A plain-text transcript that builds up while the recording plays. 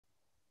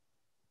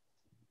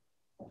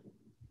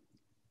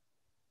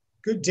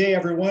Good day,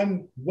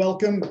 everyone.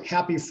 Welcome.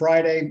 Happy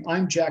Friday.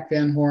 I'm Jack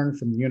Van Horn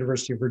from the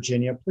University of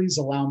Virginia. Please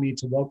allow me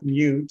to welcome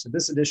you to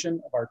this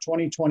edition of our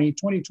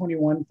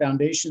 2020-2021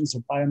 Foundations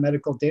of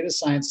Biomedical Data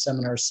Science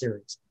Seminar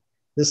Series.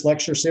 This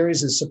lecture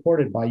series is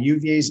supported by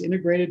UVA's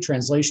Integrated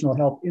Translational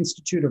Health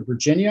Institute of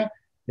Virginia,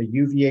 the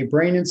UVA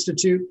Brain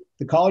Institute,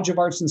 the College of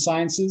Arts and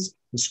Sciences,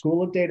 the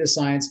School of Data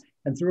Science,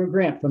 and through a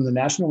grant from the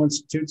National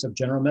Institutes of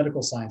General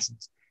Medical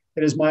Sciences.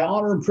 It is my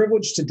honor and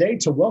privilege today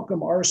to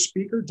welcome our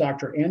speaker,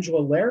 Dr.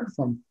 Angela Laird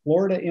from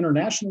Florida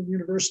International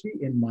University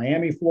in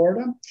Miami,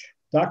 Florida.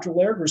 Dr.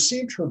 Laird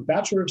received her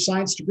Bachelor of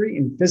Science degree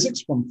in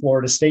physics from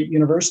Florida State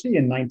University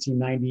in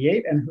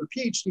 1998 and her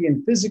PhD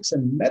in physics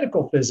and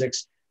medical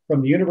physics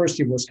from the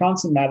University of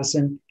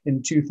Wisconsin-Madison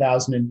in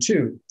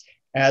 2002.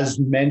 As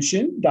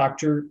mentioned,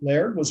 Dr.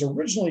 Laird was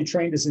originally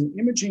trained as an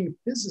imaging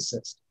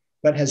physicist,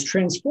 but has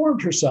transformed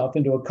herself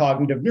into a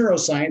cognitive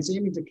neuroscience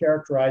aiming to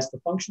characterize the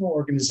functional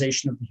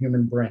organization of the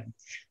human brain.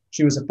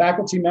 She was a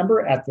faculty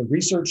member at the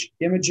Research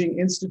Imaging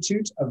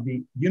Institute of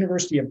the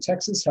University of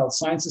Texas Health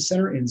Sciences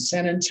Center in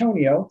San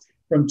Antonio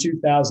from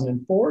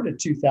 2004 to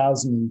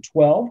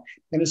 2012,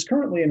 and is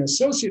currently an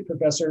associate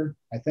professor,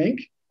 I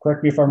think,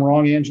 correct me if I'm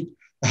wrong, Angie.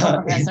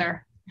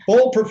 Professor.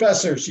 Full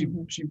professor, she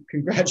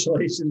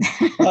congratulations,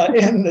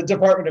 in the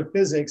Department of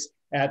Physics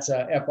at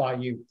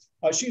FIU.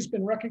 She's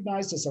been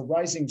recognized as a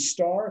rising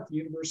star at the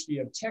University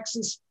of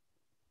Texas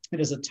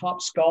and as a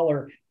top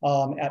scholar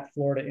at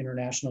Florida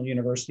International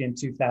University in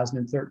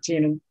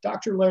 2013. And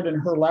Dr. Laird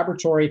and her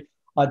laboratory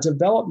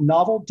developed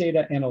novel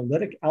data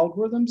analytic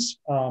algorithms,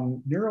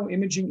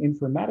 neuroimaging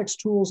informatics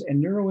tools,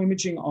 and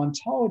neuroimaging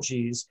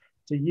ontologies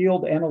to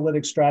yield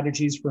analytic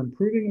strategies for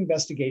improving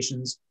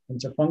investigations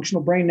into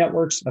functional brain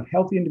networks of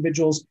healthy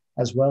individuals,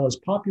 as well as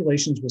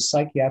populations with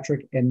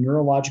psychiatric and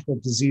neurological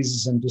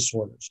diseases and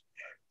disorders.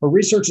 Her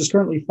research is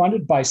currently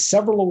funded by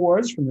several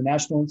awards from the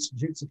National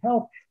Institutes of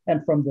Health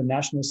and from the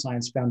National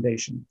Science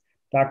Foundation.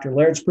 Dr.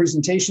 Laird's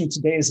presentation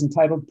today is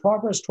entitled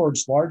Progress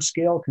Towards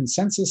Large-Scale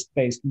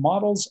Consensus-Based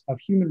Models of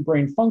Human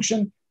Brain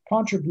Function,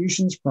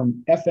 Contributions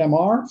from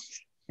fMR.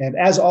 And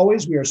as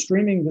always, we are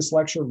streaming this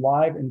lecture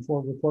live and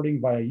for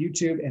recording via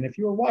YouTube. And if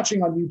you are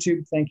watching on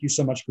YouTube, thank you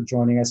so much for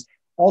joining us.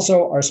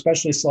 Also, our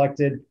specially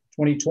selected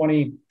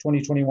 2020-2021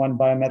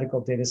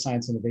 Biomedical Data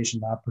Science Innovation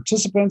Lab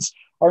participants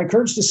are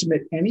encouraged to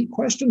submit any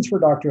questions for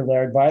Dr.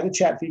 Laird via the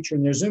chat feature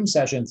in their Zoom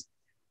sessions.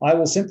 I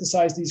will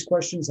synthesize these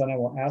questions and I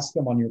will ask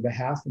them on your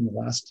behalf in the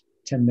last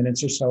 10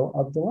 minutes or so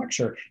of the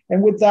lecture.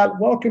 And with that,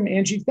 welcome,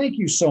 Angie. Thank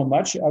you so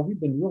much. We've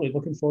been really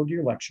looking forward to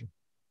your lecture.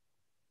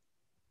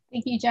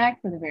 Thank you,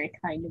 Jack, for the very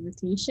kind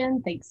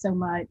invitation. Thanks so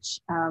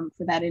much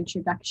for that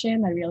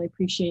introduction. I really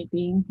appreciate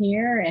being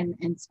here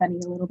and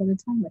spending a little bit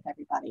of time with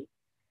everybody.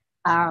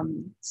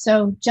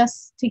 So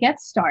just to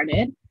get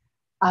started,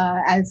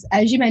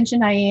 as you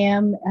mentioned, I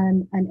am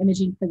an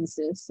imaging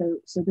physicist.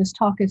 So this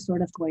talk is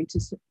sort of going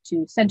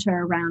to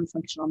center around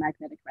functional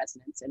magnetic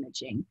resonance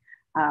imaging.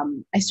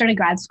 I started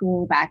grad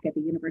school back at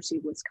the University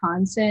of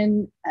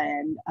Wisconsin,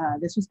 and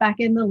this was back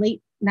in the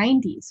late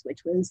 90s, which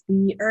was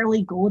the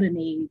early golden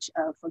age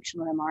of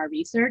functional MR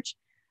research.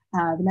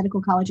 The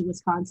Medical College of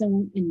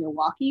Wisconsin in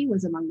Milwaukee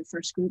was among the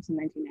first groups in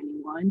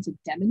 1991 to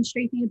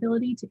demonstrate the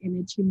ability to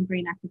image human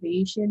brain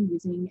activation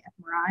using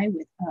fMRI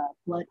with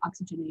blood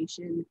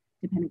oxygenation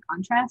dependent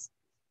contrast.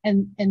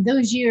 And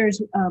those years,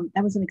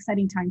 that was an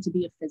exciting time to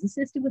be a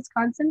physicist in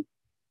Wisconsin.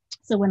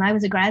 So when I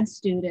was a grad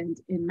student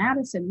in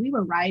Madison, we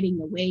were riding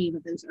the wave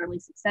of those early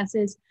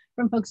successes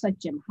from folks like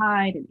Jim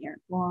Hyde and Eric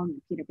Long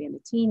and Peter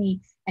Bandettini,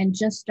 and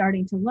just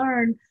starting to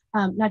learn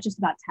not just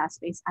about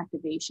task-based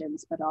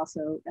activations, but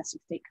also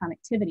rest-of-state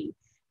connectivity.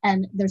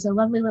 And there's a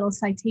lovely little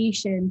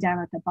citation down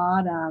at the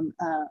bottom,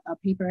 a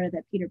paper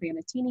that Peter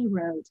Bandettini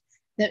wrote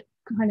that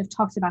kind of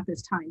talks about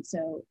this time.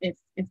 So if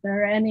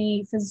there are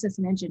any physicists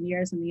and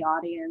engineers in the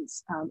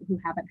audience who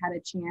haven't had a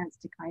chance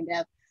to kind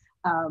of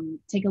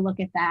take a look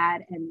at that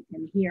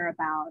and hear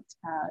about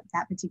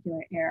that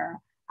particular era,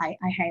 I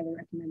highly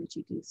recommend that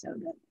you do so.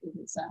 That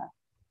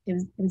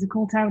it was a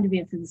cool time to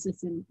be a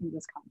physicist in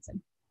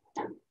Wisconsin.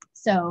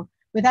 So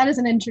with that as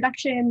an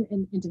introduction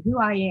into who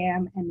I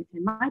am and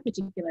my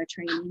particular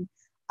training,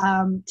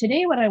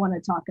 today what I want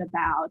to talk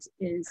about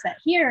is that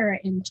here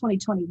in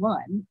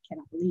 2021,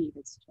 cannot believe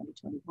it's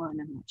 2021,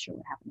 I'm not sure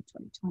what happened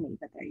in 2020,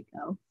 but there you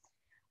go.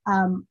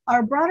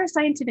 Our broader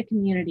scientific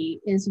community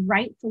is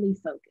rightfully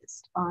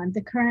focused on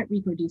the current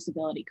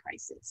reproducibility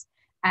crisis.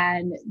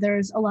 And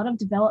there's a lot of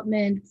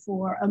development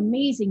for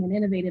amazing and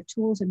innovative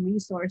tools and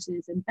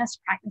resources and best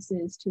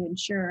practices to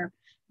ensure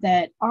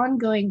that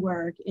ongoing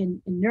work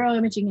in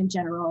neuroimaging in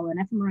general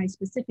and fMRI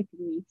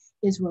specifically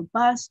is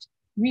robust,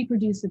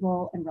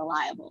 reproducible, and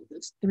reliable,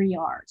 those 3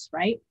 R's,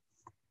 right?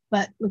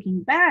 But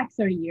looking back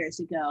 30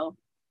 years ago,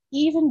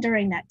 even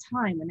during that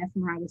time when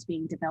fMRI was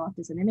being developed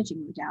as an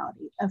imaging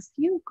modality, a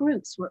few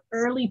groups were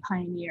early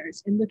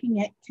pioneers in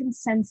looking at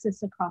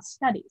consensus across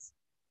studies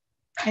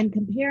and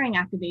comparing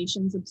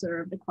activations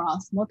observed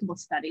across multiple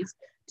studies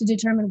to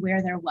determine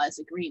where there was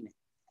agreement.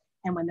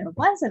 And when there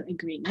wasn't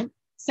agreement,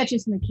 such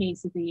as in the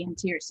case of the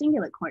anterior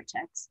cingulate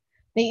cortex,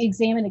 They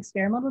examine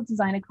experimental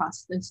design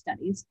across those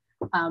studies.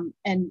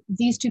 And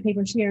these two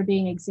papers here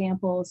being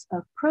examples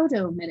of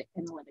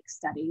proto-meta-analytic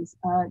studies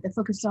that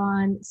focused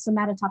on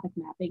somatotopic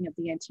mapping of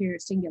the anterior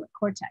cingulate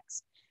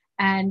cortex.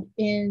 And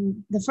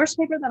in the first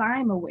paper that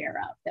I'm aware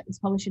of that was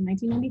published in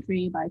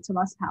 1993 by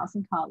Tomas Paus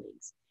and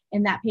colleagues,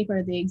 in that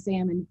paper, they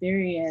examined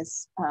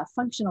various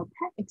functional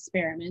PET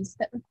experiments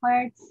that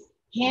required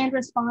hand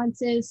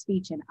responses,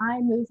 speech and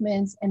eye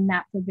movements, and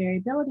mapped the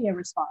variability of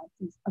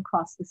responses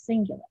across the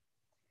cingulate.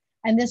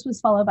 And this was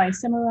followed by a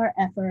similar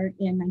effort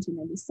in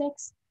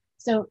 1996.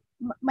 So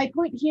my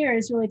point here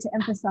is really to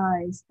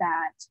emphasize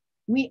that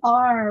we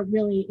are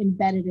really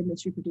embedded in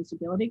this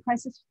reproducibility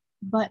crisis.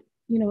 But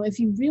if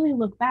you really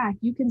look back,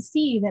 you can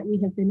see that we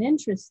have been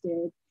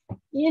interested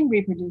in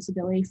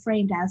reproducibility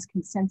framed as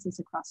consensus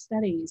across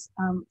studies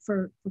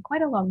for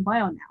quite a long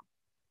while now.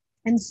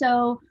 And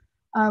so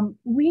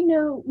we've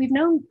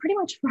known pretty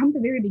much from the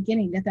very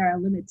beginning that there are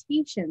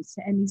limitations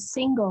to any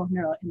single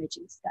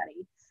neuroimaging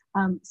study,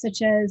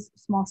 such as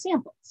small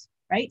samples,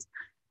 right?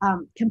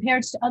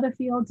 Compared to other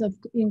fields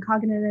in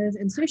cognitive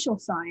and social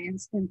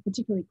science, and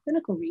particularly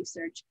clinical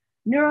research,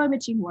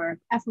 neuroimaging work,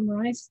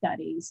 fMRI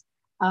studies,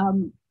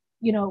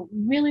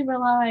 really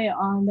rely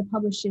on the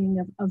publishing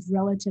of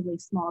relatively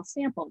small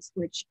samples,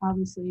 which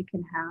obviously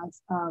can have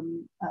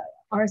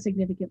are a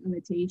significant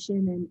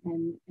limitation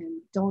and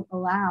don't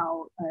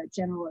allow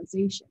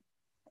generalization.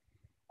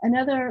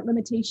 Another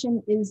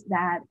limitation is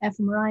that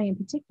fMRI in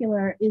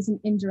particular is an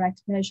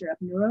indirect measure of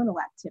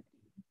neuronal activity.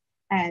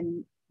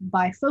 And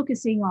by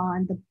focusing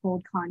on the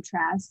bold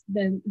contrast,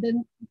 then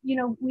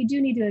we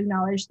do need to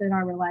acknowledge that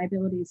our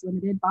reliability is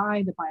limited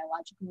by the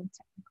biological,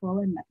 technical,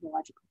 and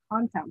methodological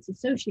confounds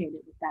associated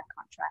with that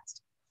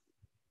contrast.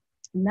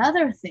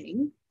 Another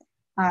thing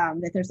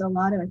that there's a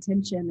lot of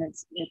attention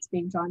that's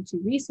being drawn to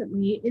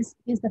recently is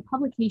the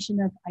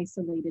publication of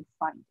isolated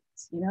findings.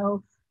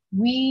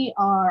 We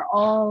are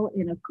all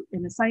in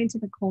a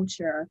scientific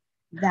culture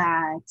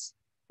that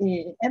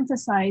it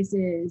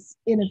emphasizes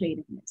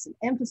innovativeness and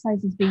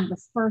emphasizes being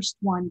the first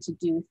one to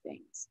do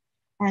things.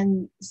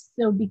 And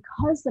so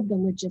because of the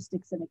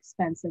logistics and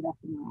expense of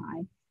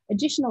fMRI,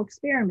 additional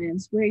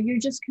experiments where you're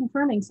just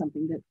confirming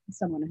something that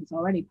someone has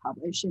already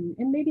published and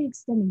maybe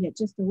extending it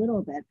just a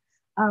little bit,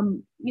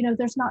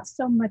 there's not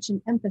so much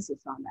an emphasis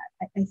on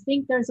that. I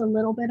think there's a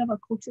little bit of a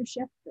culture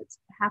shift that's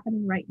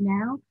happening right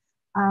now.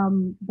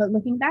 But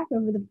looking back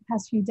over the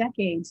past few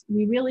decades,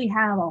 we really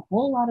have a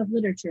whole lot of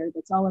literature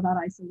that's all about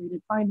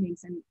isolated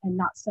findings and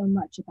not so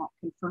much about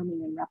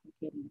confirming and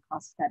replicating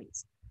across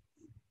studies.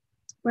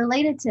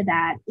 Related to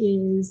that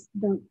is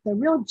the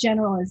real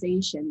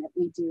generalization that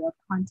we do of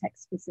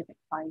context-specific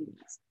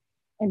findings.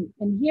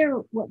 And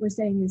here what we're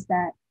saying is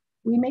that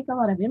we make a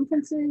lot of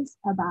inferences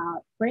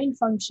about brain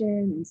function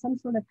and some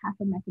sort of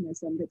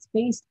pathomechanism that's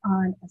based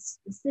on a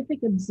specific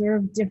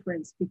observed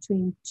difference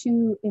between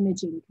two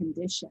imaging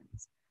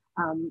conditions.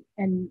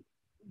 And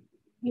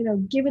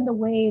given the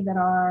way that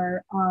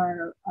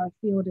our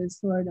field is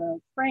sort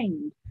of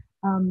framed,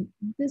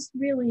 this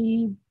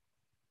really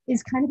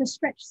is kind of a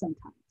stretch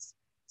sometimes.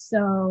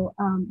 So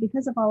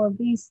because of all of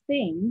these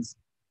things,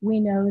 we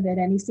know that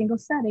any single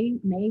study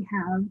may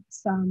have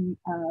some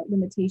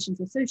limitations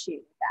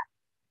associated with that.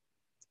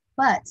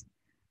 But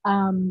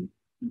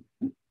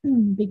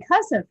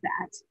because of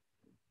that,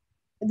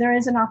 there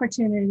is an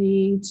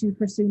opportunity to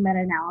pursue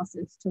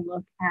meta-analysis to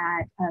look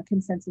at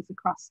consensus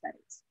across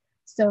studies.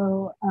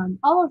 So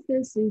all of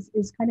this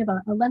is kind of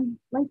a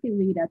lengthy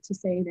lead up to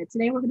say that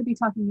today we're going to be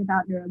talking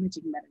about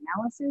neuroimaging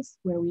meta-analysis,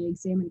 where we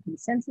examine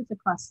consensus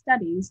across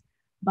studies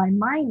by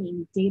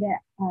mining data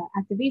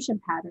activation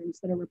patterns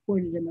that are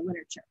reported in the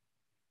literature.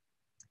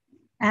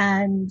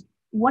 And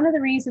one of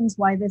the reasons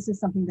why this is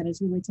something that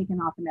has really taken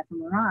off in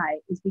fMRI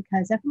is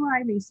because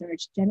fMRI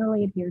research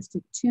generally adheres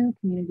to two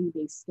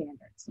community-based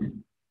standards.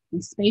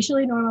 We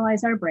spatially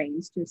normalize our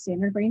brains to a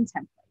standard brain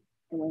template,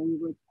 and when we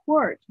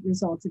report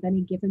results of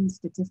any given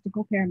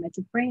statistical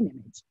parametric brain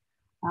image,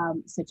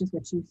 such as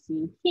what you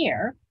see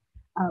here,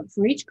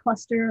 for each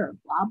cluster or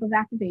blob of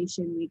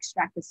activation, we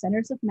extract the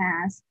centers of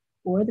mass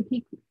or the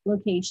peak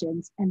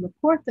locations and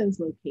report those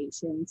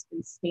locations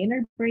in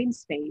standard brain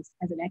space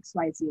as an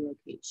XYZ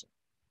location.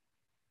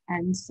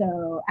 And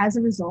so as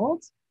a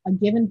result, a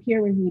given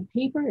peer-reviewed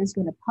paper is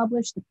going to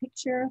publish the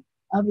picture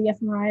of the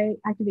fMRI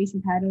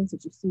activation patterns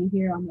that you see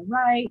here on the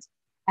right,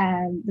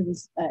 and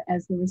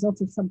as the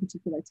result of some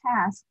particular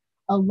task,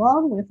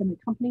 along with an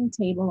accompanying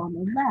table on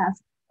the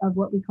left of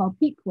what we call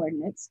peak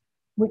coordinates,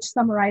 which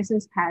summarize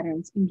those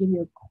patterns and give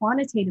you a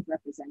quantitative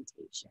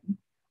representation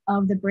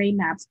of the brain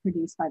maps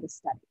produced by the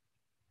study.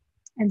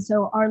 And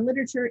so our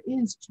literature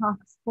is chock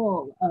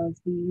full of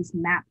these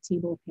map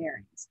table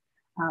pairings.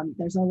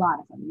 There's a lot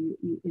of them.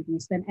 If you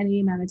spend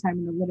any amount of time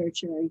in the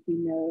literature, you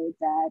know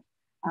that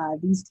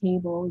these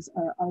tables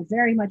are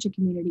very much a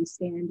community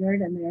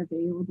standard, and they're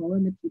available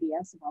in the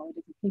PDFs of all the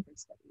different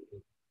papers that we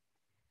read.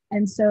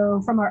 And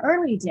so from our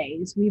early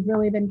days, we've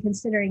really been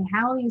considering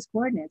how these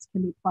coordinates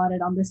can be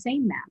plotted on the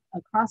same map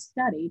across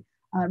study,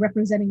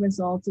 representing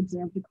results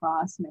observed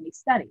across many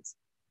studies.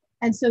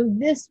 And so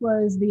this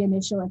was the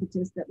initial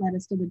impetus that led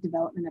us to the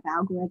development of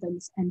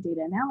algorithms and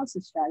data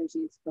analysis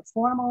strategies for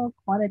formal,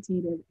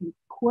 quantitative, and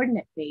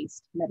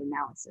coordinate-based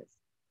meta-analysis.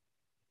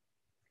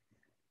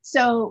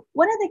 So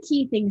one of the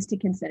key things to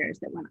consider is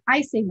that when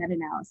I say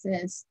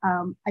meta-analysis,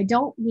 I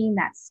don't mean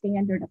that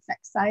standard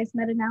effect size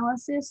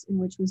meta-analysis in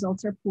which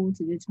results are pooled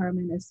to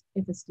determine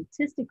if a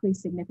statistically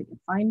significant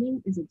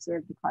finding is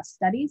observed across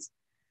studies.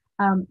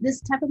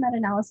 This type of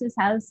meta-analysis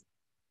has,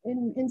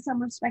 in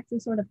some respects, a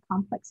sort of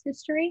complex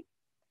history,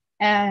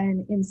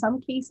 and in some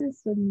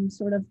cases, some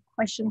sort of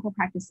questionable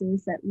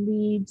practices that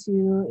lead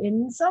to,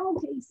 in some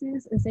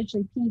cases,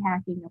 essentially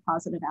p-hacking a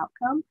positive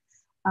outcome.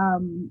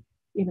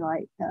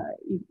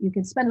 You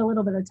can spend a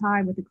little bit of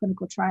time with the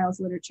clinical trials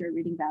literature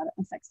reading about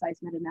effect size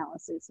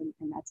meta-analysis, and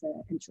that's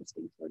an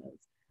interesting sort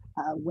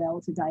of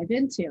well to dive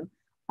into.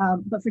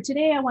 But for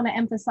today, I want to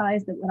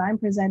emphasize that what I'm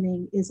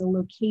presenting is a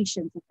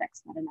locations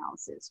effects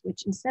meta-analysis,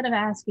 which instead of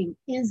asking,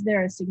 is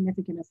there a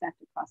significant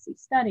effect across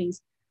these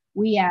studies,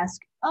 we ask,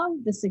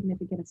 of the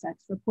significant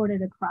effects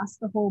reported across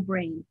the whole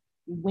brain,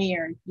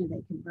 where do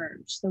they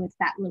converge? So it's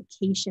that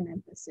location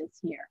emphasis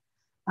here.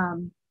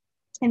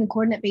 In the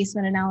coordinate-based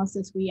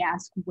meta-analysis, we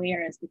ask,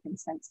 where is the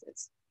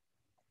consensus?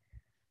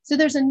 So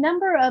there's a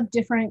number of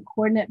different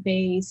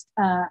coordinate-based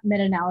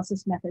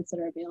meta-analysis methods that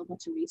are available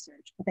to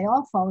research, but they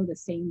all follow the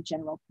same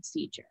general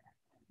procedure.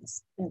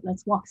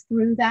 Let's walk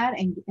through that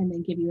and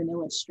then give you an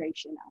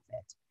illustration of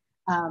it.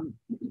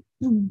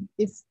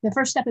 If the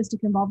first step is to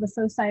convolve the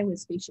foci with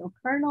spatial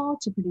kernel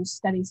to produce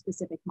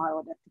study-specific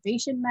modeled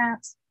activation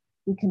maps.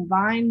 We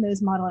combine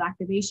those modeled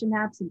activation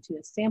maps into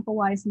a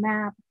sample-wise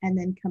map and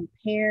then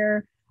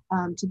compare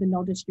to the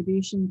null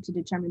distribution to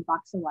determine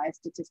voxel-wise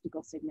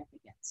statistical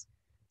significance.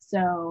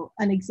 So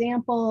an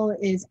example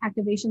is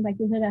activation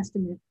likelihood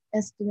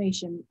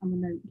estimation. I'm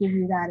going to give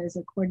you that as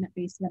a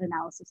coordinate-based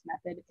meta-analysis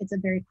method. It's a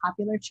very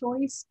popular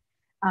choice.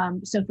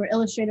 So for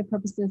illustrative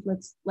purposes,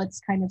 let's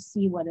kind of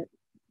see what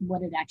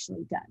it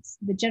actually does.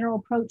 The general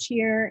approach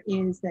here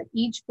is that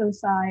each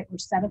foci or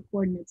set of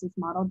coordinates is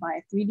modeled by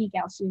a 3D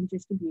Gaussian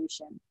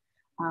distribution.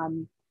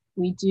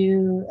 We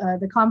do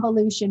the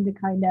convolution to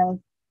kind of,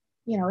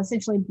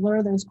 essentially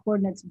blur those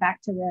coordinates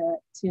back to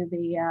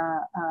the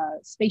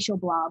spatial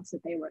blobs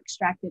that they were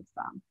extracted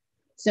from.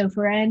 So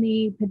for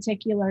any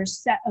particular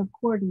set of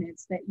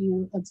coordinates that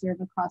you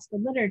observe across the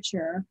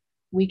literature,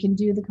 we can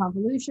do the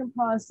convolution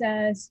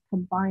process,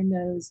 combine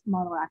those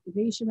model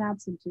activation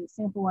maps into a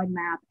sample-wide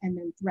map, and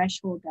then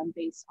threshold them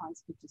based on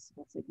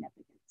statistical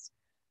significance.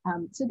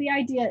 So the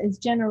idea is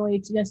generally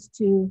just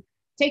to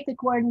take the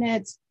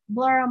coordinates,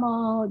 blur them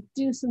all,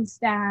 do some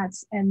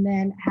stats, and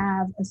then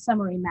have a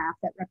summary map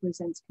that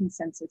represents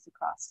consensus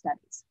across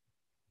studies.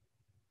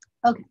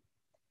 Okay,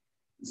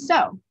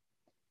 so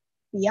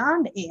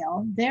beyond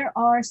ALE, there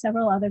are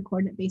several other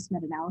coordinate-based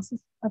meta-analysis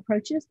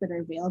approaches that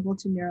are available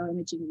to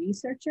neuroimaging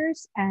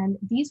researchers, and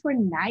these were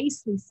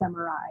nicely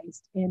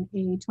summarized in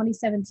a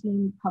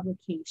 2017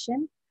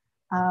 publication.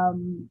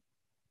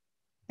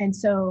 And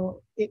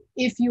so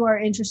if you are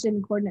interested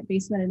in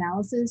coordinate-based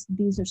meta-analysis,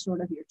 these are sort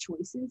of your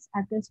choices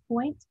at this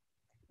point.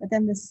 But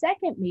then the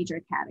second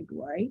major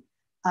category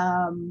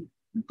of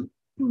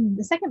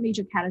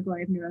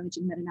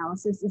neuroimaging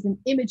meta-analysis is an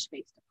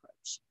image-based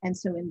approach. And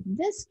so in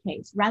this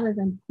case, rather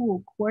than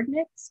pool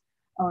coordinates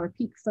or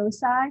peak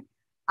foci,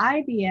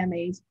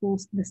 IBMAs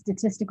pools the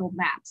statistical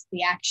maps,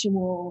 the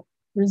actual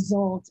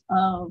result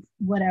of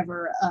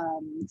whatever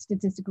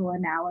statistical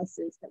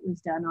analysis that was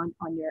done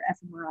on your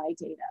fMRI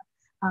data.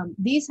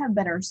 These have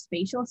better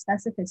spatial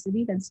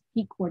specificity than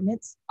peak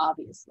coordinates,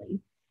 obviously.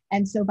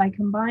 And so by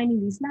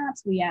combining these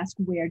maps, we ask,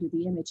 where do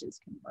the images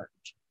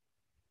converge?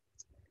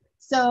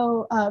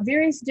 So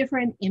various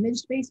different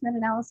image-based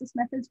meta-analysis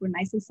methods were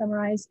nicely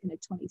summarized in a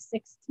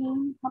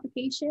 2016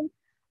 publication.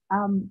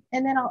 And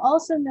then I'll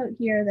also note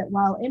here that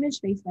while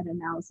image-based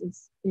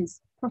meta-analysis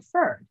is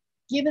preferred,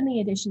 given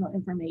the additional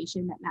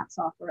information that maps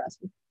offer us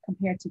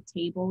compared to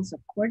tables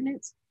of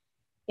coordinates,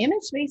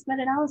 image-based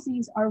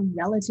meta-analyses are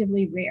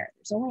relatively rare.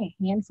 There's only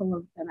a handful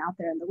of them out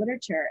there in the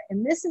literature.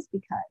 And this is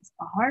because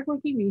a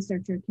hardworking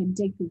researcher can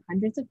dig through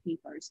hundreds of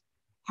papers,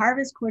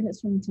 harvest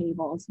coordinates from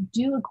tables,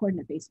 do a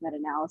coordinate-based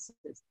meta-analysis.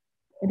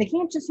 But they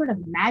can't just sort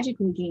of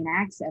magically gain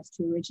access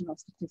to original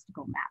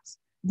statistical maps.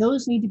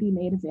 Those need to be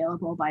made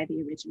available by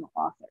the original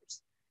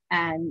authors.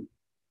 And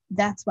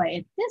that's why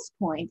at this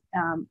point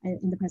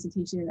in the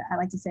presentation, I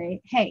like to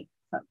say, hey,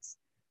 folks,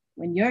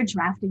 when you're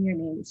drafting your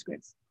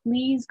manuscripts,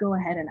 please go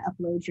ahead and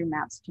upload your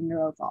maps to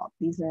NeuroVault.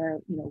 These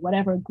are,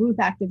 whatever group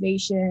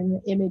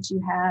activation image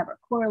you have, or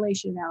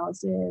correlation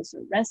analysis,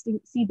 or resting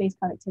C-based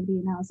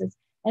connectivity analysis,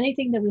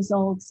 anything that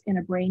results in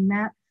a brain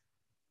map,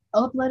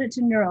 upload it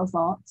to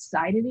NeuroVault,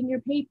 cite it in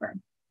your paper.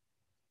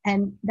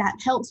 And that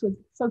helps with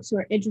folks who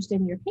are interested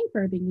in your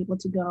paper being able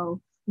to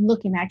go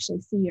look and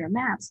actually see your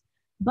maps.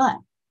 But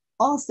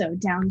also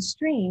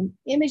downstream,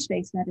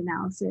 image-based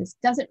meta-analysis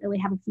doesn't really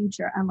have a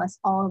future unless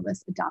all of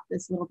us adopt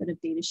this little bit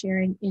of data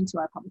sharing into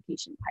our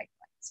publication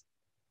pipelines.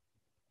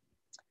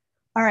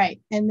 All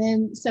right, and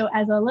then so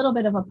as a little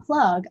bit of a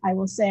plug, I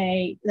will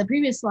say the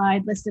previous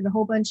slide listed a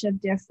whole bunch of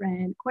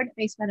different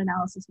coordinate-based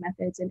meta-analysis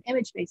methods and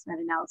image-based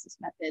meta-analysis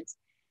methods.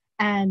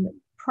 And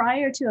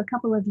prior to a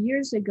couple of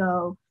years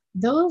ago,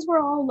 those were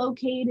all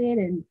located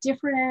in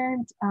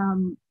different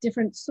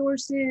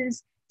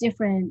sources,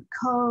 different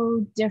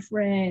code,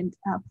 different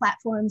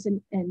platforms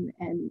and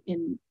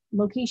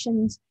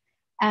locations.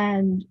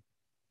 And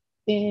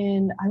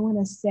I want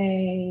to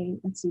say,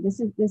 let's see, this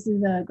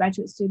is a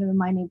graduate student of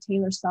mine named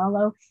Taylor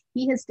Salo.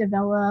 He has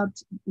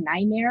developed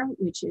NIMARE,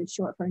 which is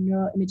short for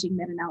Neuroimaging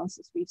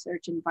Meta-Analysis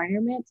Research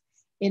Environment.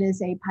 It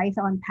is a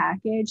Python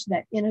package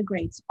that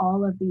integrates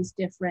all of these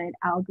different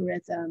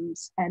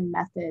algorithms and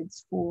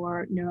methods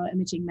for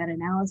neuroimaging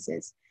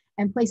meta-analysis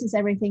and places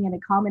everything in a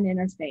common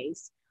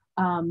interface.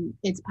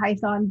 It's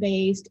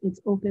Python-based,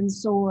 it's open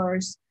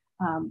source.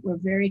 We're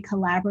very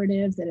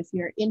collaborative, that if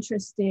you're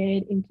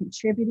interested in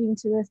contributing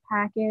to this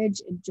package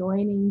and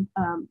joining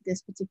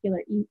this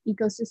particular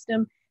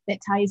ecosystem that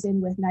ties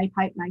in with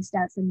NIPIPE,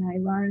 NISTATS, and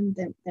NILEARN,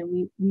 then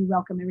we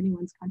welcome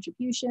everyone's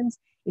contributions.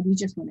 If you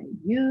just want to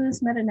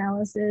use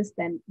meta-analysis,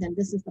 then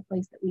this is the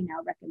place that we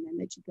now recommend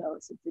that you go,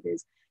 since it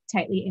is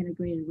tightly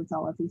integrated with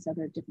all of these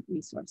other different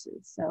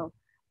resources. So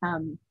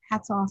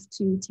hats off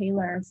to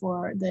Taylor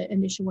for the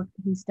initial work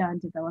that he's done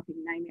developing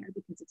NIMARE,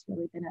 because it's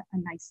really been a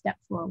nice step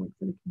forward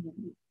for the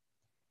community.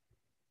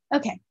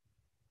 Okay,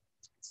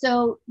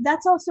 so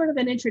that's all sort of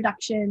an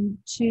introduction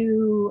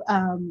to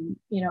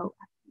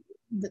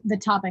the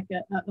topic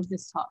of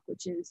this talk,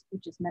 which is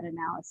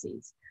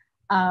meta-analyses.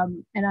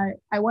 And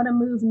I want to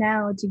move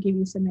now to give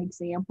you some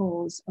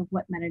examples of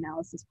what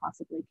meta-analysis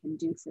possibly can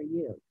do for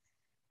you.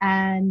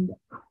 And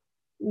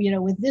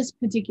with this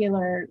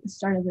particular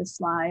start of this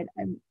slide,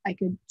 I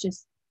could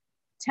just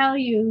tell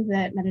you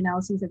that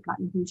meta-analyses have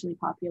gotten hugely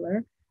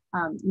popular.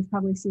 You've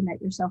probably seen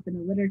that yourself in the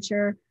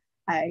literature.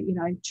 I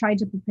tried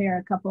to prepare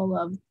a couple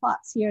of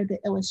plots here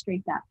that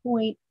illustrate that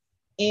point.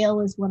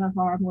 ALE is one of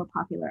our more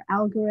popular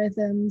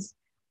algorithms.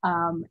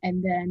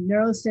 And then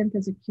NeuroSynth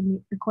is a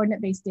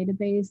coordinate-based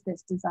database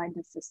that's designed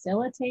to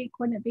facilitate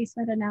coordinate-based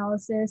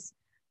meta-analysis.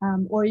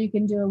 Or you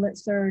can do a lit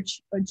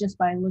search or just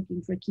by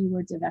looking for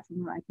keywords of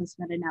fMRI plus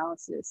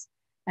meta-analysis.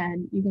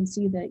 And you can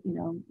see that,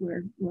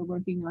 we're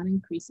working on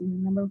increasing the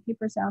number of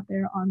papers out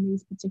there on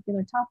these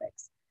particular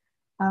topics.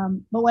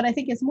 But what I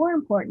think is more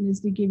important is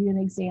to give you an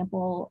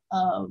example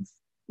of,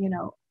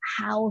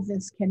 how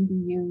this can be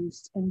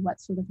used and what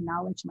sort of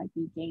knowledge might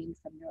be gained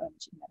from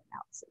neuroimaging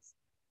meta-analysis.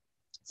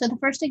 So the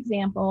first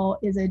example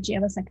is a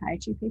JAMA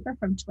Psychiatry paper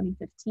from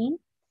 2015.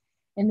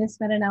 In this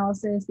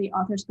meta-analysis, the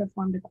authors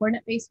performed a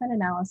coordinate-based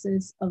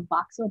meta-analysis of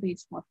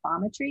voxel-based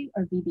morphometry,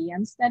 or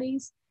VBM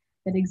studies,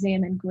 that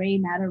examined gray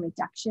matter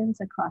reductions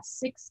across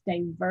 6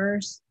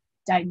 diverse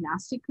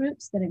diagnostic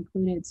groups that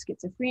included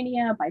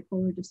schizophrenia,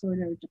 bipolar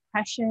disorder,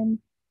 depression,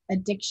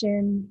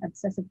 addiction,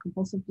 obsessive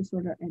compulsive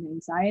disorder, and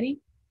anxiety.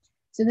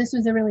 So this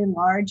was a really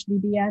large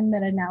VBM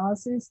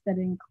meta-analysis that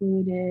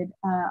included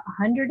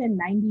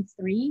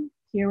 193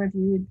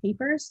 peer-reviewed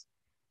papers,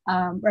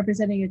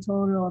 representing a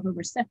total of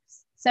over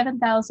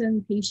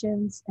 7,000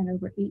 patients and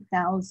over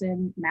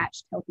 8,000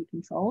 matched healthy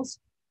controls.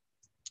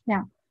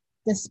 Now,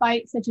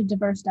 despite such a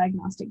diverse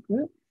diagnostic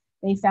group,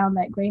 they found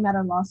that gray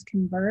matter loss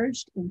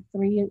converged in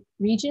 3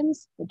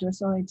 regions: the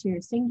dorsal anterior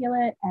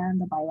cingulate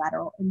and the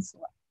bilateral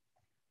insula.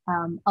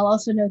 I'll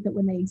also note that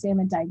when they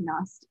examined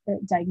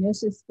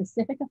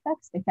diagnosis-specific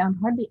effects, they found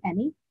hardly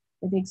any,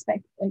 with the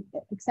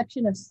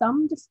exception of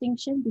some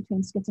distinction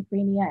between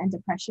schizophrenia and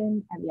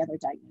depression and the other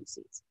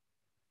diagnoses.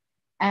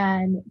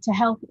 And to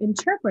help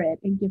interpret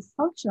and give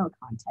functional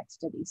context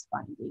to these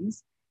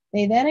findings,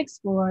 they then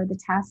explore the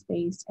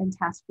task-based and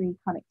task-free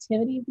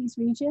connectivity of these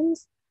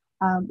regions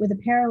with a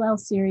parallel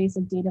series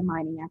of data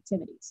mining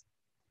activities.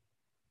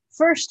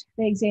 First,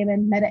 they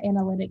examined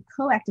meta-analytic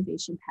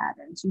coactivation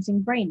patterns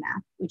using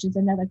BrainMap, which is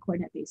another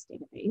coordinate-based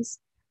database.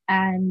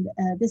 And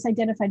this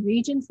identified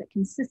regions that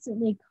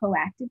consistently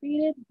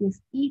co-activated with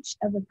each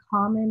of the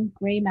common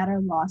gray matter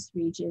loss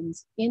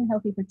regions in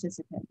healthy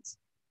participants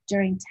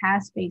during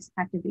task-based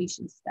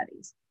activation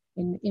studies,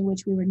 in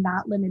which we were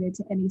not limited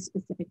to any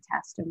specific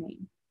task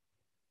domain.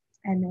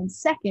 And then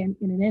second,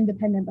 in an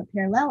independent but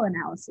parallel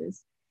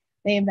analysis,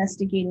 they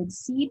investigated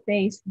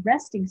seed-based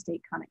resting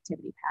state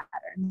connectivity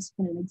patterns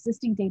in an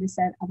existing data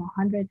set of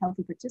 100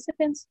 healthy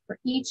participants for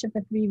each of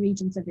the 3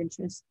 regions of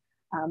interest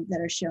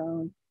that are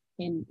shown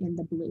in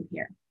the blue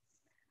here.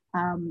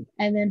 And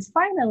then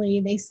finally,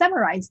 they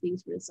summarized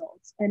these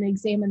results and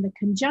examined the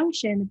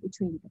conjunction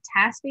between the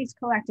task-based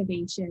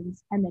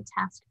co-activations and the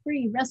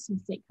task-free resting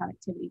state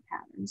connectivity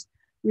patterns,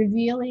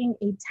 revealing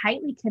a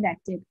tightly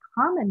connected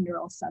common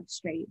neural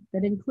substrate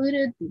that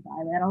included the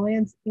bilateral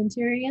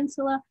anterior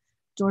insula,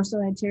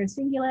 dorsal anterior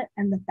cingulate,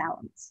 and the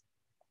thalamus.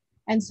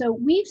 And so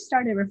we've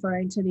started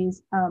referring to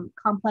these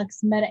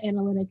complex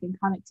meta-analytic and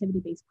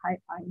connectivity-based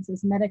pipelines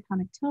as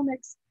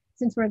meta-connectomics,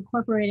 since we're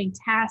incorporating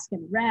task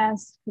and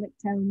rest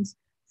connectomes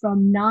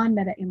from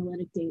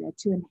non-meta-analytic data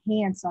to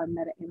enhance our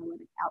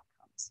meta-analytic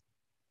outcomes.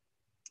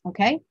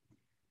 Okay,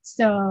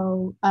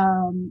 so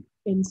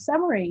in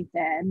summary,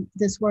 then,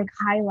 this work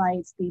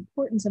highlights the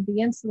importance of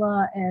the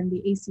insula and the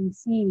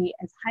ACC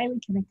as highly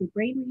connected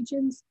brain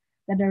regions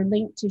that are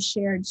linked to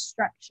shared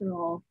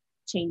structural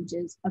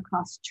changes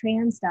across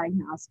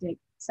transdiagnostic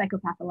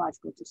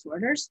psychopathological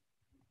disorders.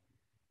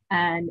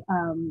 And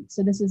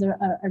so this is a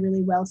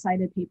really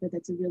well-cited paper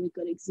that's a really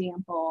good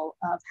example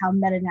of how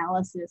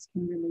meta-analysis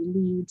can really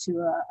lead to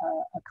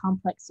a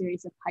complex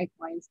series of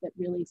pipelines that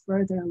really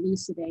further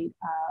elucidate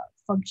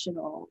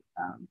functional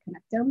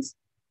connectomes.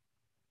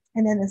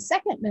 And then the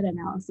second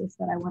meta-analysis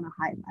that I want to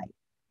highlight,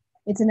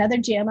 it's another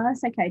JAMA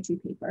psychiatry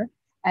paper,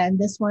 and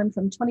this one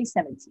from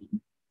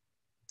 2017.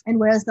 And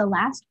whereas the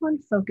last one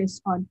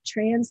focused on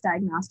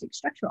transdiagnostic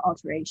structural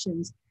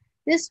alterations,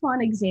 this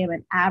one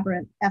examined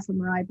aberrant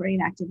fMRI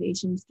brain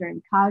activations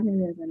during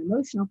cognitive and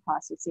emotional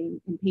processing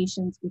in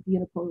patients with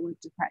unipolar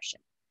depression.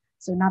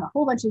 So not a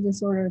whole bunch of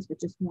disorders, but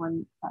just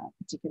one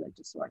particular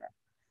disorder.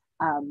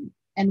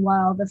 And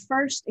while the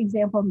first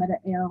example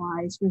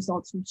meta-analyzed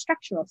results from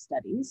structural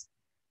studies,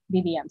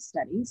 BBM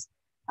studies,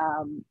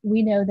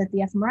 we know that the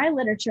fMRI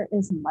literature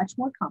is much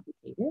more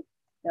complicated.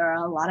 There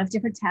are a lot of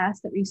different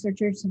tasks that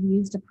researchers have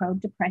used to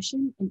probe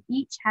depression, and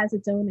each has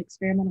its own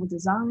experimental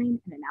design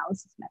and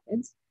analysis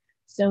methods.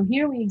 So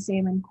here we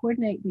examine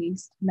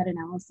coordinate-based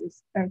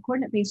meta-analysis, or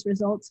coordinate-based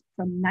results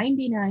from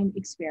 99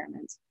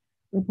 experiments,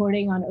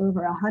 reporting on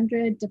over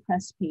 100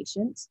 depressed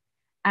patients.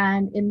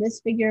 And in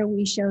this figure,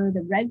 we show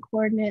the red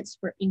coordinates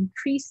for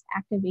increased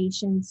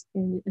activations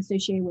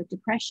associated with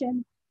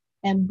depression,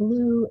 and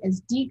blue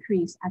as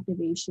decreased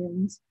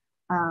activations,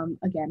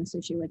 again,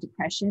 associated with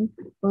depression,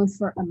 both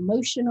for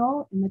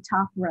emotional in the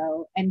top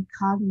row and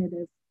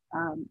cognitive,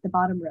 the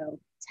bottom row,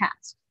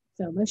 tasks.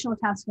 So emotional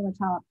tasks on the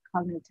top,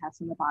 cognitive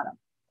tasks on the bottom.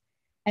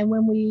 And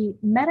when we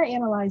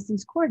meta-analyze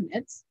these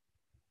coordinates,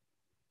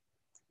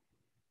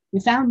 we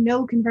found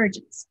no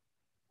convergence,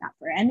 not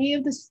for any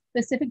of the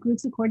specific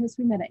groups of coordinates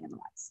we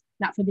meta-analyze,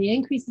 not for the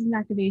increases in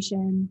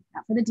activation,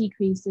 not for the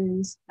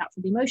decreases, not for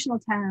the emotional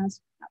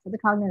task, not for the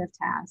cognitive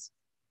task.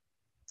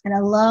 And I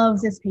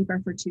love this paper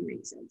for two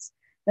reasons.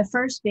 The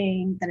first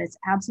being that it's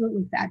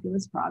absolutely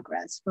fabulous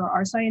progress for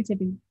our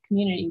scientific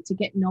community to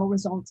get null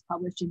results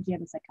published in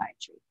JAMA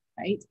Psychiatry,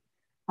 right?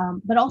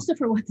 But also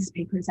for what this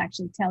paper is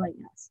actually telling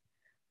us.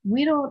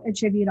 We don't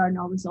attribute our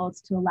null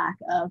results to a lack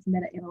of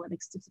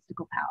meta-analytic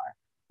statistical power.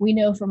 We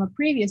know from a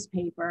previous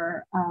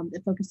paper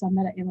that focused on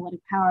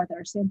meta-analytic power that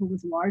our sample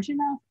was large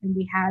enough and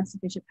we had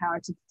sufficient power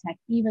to detect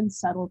even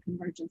subtle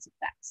convergence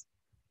effects.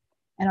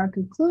 And our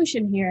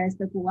conclusion here is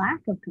that the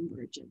lack of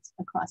convergence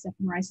across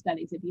fMRI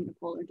studies of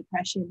unipolar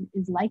depression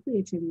is likely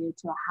attributed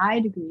to a high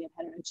degree of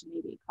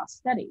heterogeneity across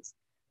studies,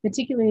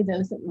 particularly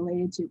those that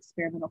related to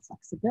experimental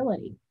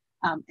flexibility.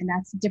 And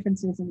that's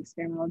differences in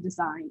experimental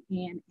design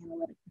and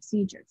analytic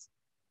procedures.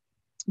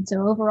 And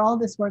so overall,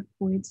 this work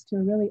points to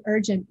a really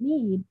urgent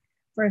need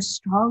for a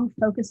strong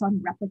focus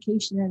on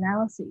replication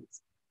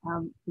analyses.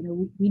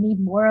 We need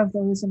more of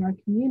those in our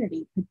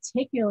community,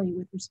 particularly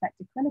with respect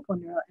to clinical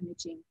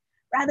neuroimaging,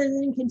 rather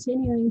than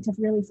continuing to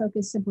really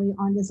focus simply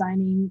on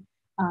designing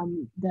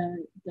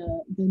the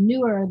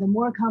newer, the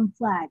more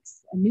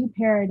complex, new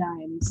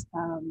paradigms,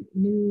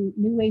 new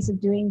ways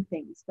of doing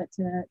things, but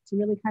to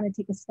really kind of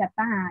take a step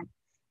back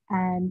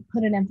and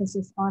put an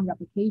emphasis on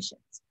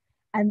replications.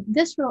 And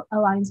this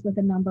aligns with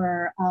a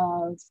number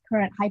of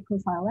current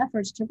high-profile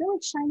efforts to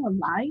really shine a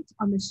light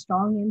on the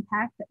strong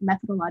impact that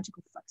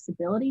methodological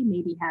flexibility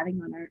may be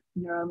having on our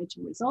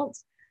neuroimaging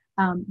results.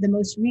 The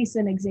most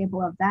recent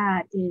example of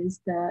that is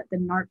the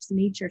NARCS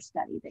Nature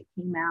study that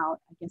came out,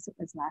 I guess it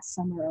was last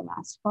summer or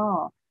last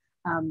fall,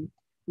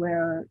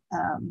 where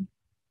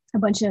a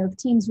bunch of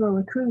teams were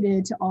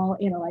recruited to all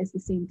analyze the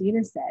same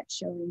data set,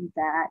 showing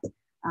that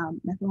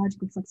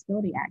methodological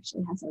flexibility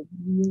actually has a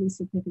really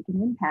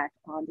significant impact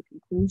on the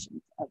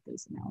conclusions of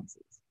those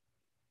analyses.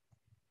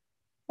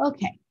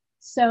 Okay,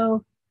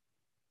 so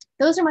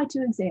those are my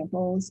two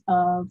examples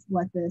of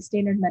what the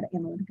standard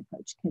meta-analytic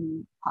approach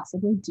can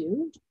possibly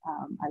do.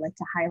 I like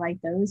to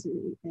highlight those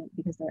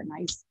because they're a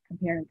nice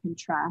compare and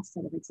contrast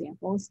set of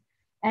examples.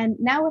 And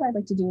now what I'd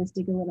like to do is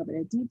dig a little bit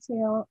of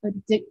detail,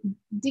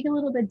 dig a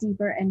little bit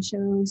deeper and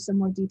show some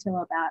more detail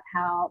about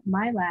how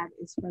my lab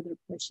is further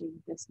pushing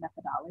this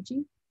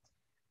methodology.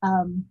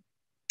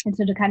 And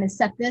so to kind of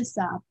set this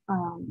up,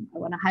 I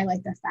want to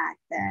highlight the fact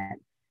that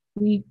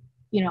we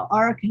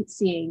are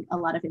seeing a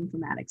lot of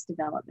informatics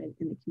development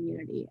in the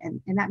community.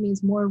 And that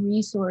means more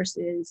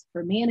resources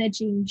for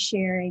managing,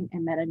 sharing,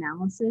 and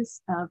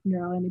meta-analysis of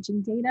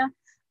neuroimaging data.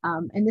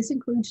 And this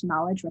includes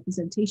knowledge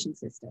representation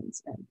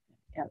systems.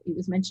 It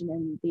was mentioned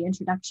in the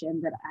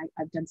introduction that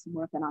I've done some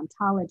work on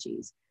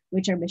ontologies,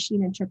 which are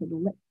machine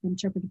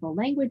interpretable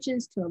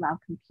languages to allow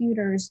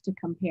computers to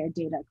compare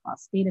data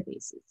across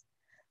databases.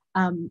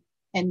 And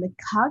the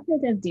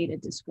cognitive data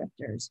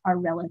descriptors are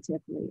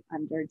relatively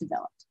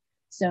underdeveloped.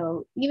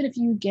 So even if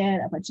you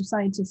get a bunch of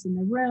scientists in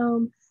the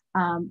room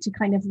to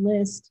kind of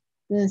list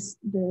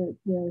the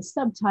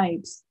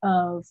subtypes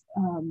of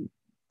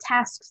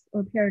tasks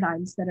or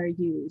paradigms that are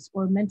used,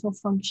 or mental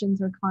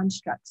functions or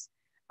constructs,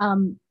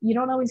 you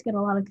don't always get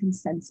a lot of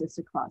consensus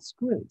across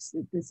groups.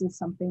 This is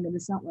something that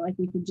it's not like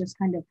we can just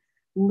kind of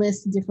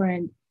list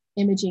different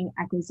imaging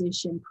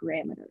acquisition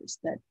parameters,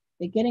 that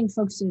getting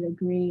folks to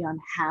agree on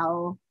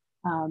how,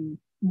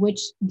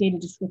 which data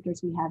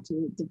descriptors we have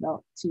to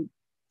develop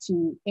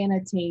to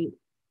annotate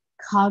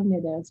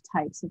cognitive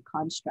types of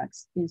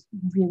constructs is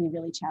really,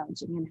 really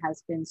challenging and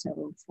has been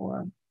so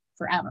for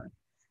forever.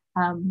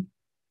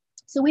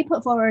 So we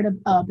put forward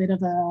a bit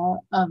of a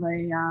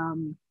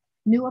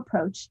new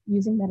approach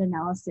using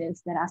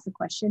meta-analysis that asks the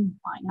question,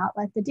 why not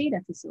let the data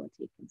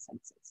facilitate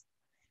consensus?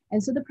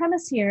 And so the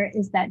premise here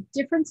is that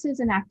differences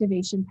in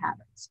activation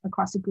patterns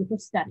across a group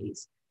of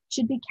studies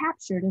should be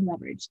captured and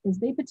leveraged as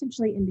they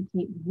potentially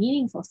indicate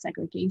meaningful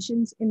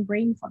segregations in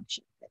brain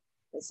function.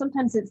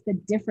 Sometimes it's the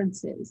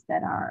differences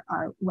that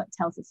are what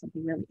tells us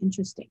something really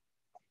interesting,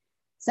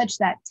 such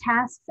that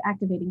tasks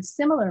activating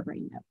similar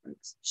brain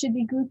networks should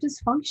be grouped as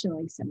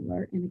functionally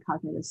similar in the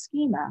cognitive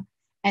schema,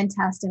 and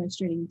tasks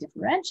demonstrating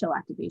differential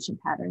activation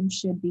patterns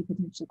should be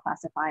potentially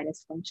classified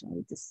as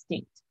functionally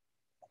distinct.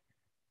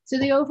 So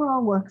the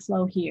overall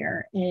workflow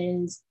here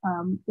is,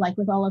 like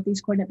with all of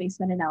these coordinate-based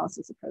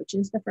meta-analysis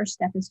approaches, the first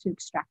step is to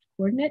extract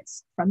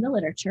coordinates from the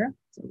literature.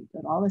 So we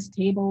put all these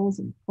tables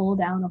and pull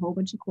down a whole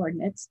bunch of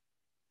coordinates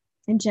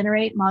and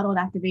generate modeled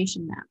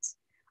activation maps.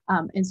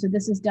 And so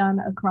this is done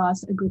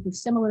across a group of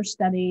similar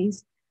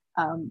studies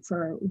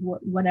for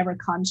whatever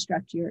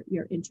construct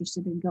you're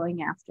interested in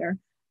going after.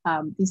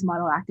 These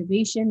model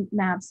activation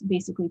maps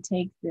basically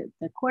take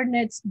the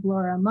coordinates,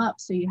 blur them up,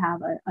 so you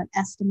have an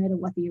estimate of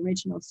what the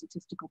original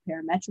statistical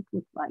parametric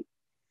looked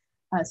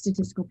like,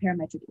 statistical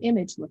parametric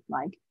image looked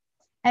like.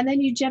 And then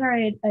you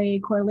generate a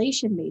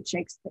correlation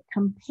matrix that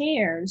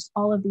compares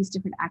all of these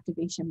different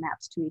activation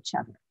maps to each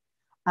other,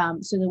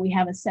 so that we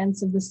have a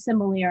sense of the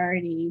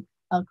similarity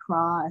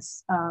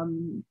across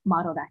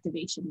modeled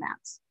activation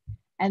maps.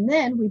 And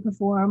then we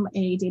perform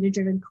a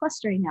data-driven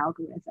clustering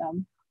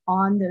algorithm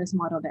on those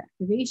modeled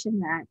activation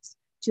maps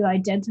to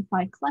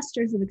identify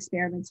clusters of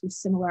experiments with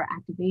similar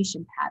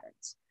activation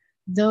patterns.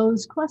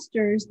 Those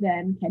clusters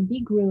then can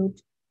be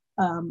grouped,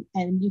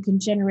 and you can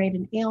generate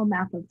an AL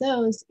map of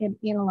those and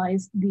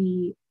analyze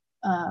the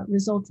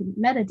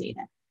resultant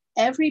metadata.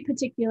 Every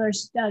particular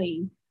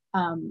study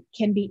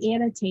can be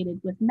annotated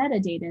with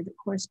metadata that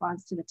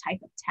corresponds to the type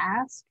of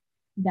task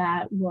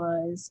that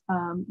was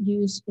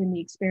used in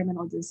the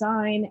experimental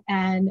design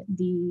and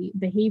the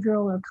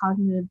behavioral or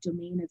cognitive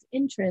domain of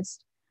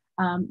interest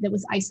that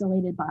was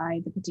isolated by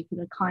the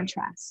particular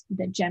contrast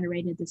that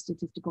generated the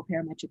statistical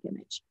parametric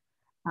image.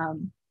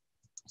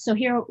 So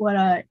here, what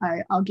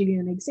I'll give you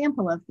an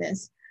example of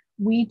this.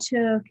 We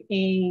took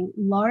a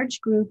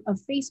large group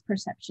of face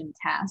perception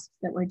tasks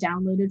that were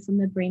downloaded from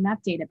the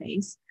BrainMap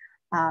database.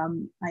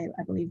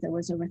 I believe there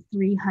was over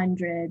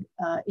 300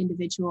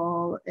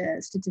 individual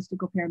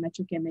statistical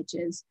parametric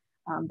images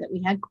that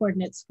we had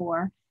coordinates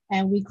for,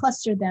 and we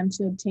clustered them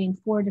to obtain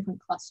 4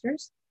 different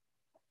clusters.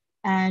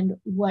 And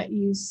what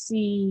you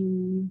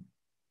see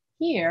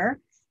here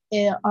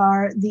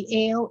are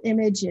the AL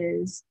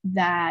images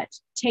that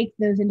take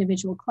those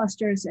individual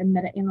clusters and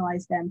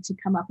meta-analyze them to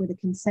come up with a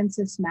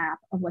consensus map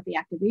of what the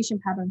activation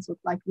patterns look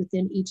like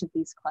within each of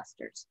these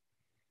clusters.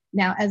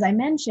 Now, as I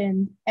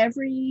mentioned,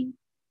 every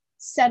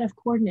set of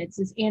coordinates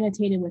is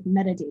annotated with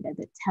metadata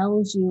that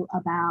tells you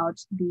about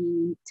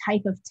the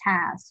type of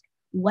task,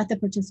 what the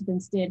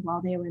participants did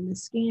while they were in the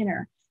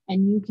scanner.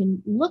 And you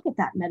can look at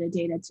that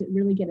metadata to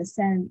really get a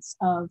sense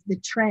of the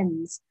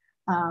trends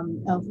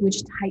of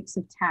which types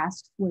of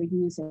tasks were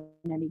used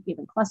in any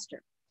given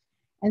cluster.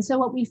 And so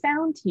what we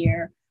found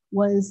here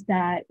was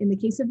that in the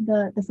case of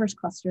the first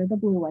cluster, the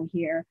blue one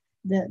here,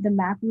 the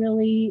map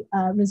really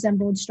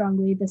resembled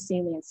strongly the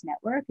salience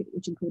network,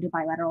 which included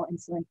bilateral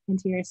and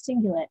anterior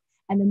cingulate.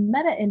 And the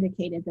meta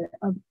indicated that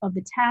of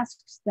the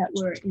tasks that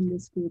were in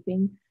this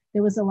grouping,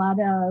 there was a lot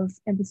of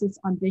emphasis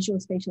on visual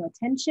spatial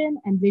attention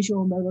and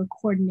visual motor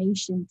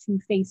coordination to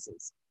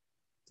faces.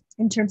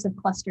 In terms of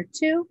cluster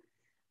 2,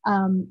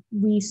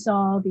 we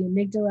saw the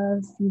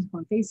amygdala,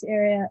 fusiform face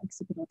area,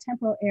 occipital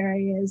temporal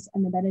areas,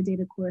 and the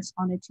metadata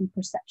corresponded to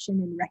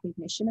perception and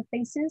recognition of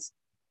faces.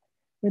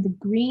 For the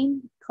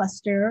green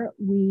cluster,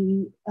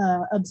 we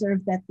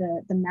observed that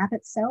the map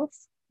itself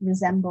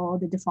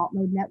resembled the default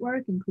mode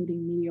network,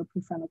 including medial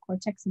prefrontal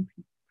cortex and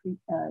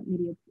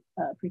medial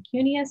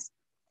precuneus.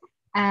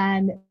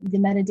 And the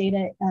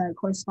metadata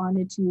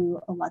corresponded to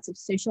lots of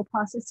social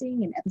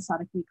processing and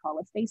episodic recall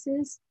of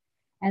faces.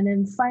 And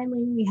then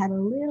finally, we had a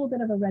little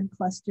bit of a red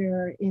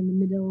cluster in the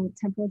middle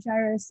temporal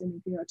gyrus and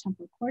inferior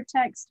temporal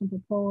cortex,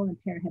 temporal pole, and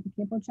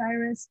parahippocampal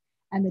gyrus.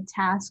 And the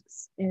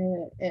tasks,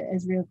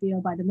 as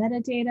revealed by the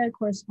metadata,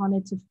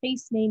 corresponded to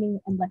face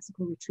naming and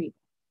lexical retrieval.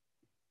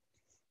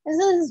 And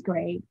so this is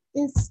great.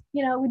 It's,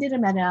 we did a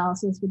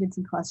meta-analysis, we did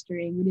some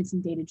clustering, we did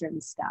some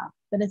data-driven stuff,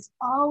 but it's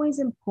always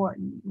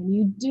important when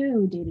you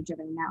do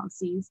data-driven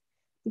analyses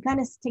to kind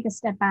of take a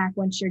step back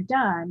once you're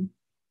done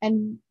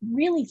and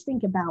really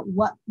think about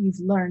what you've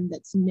learned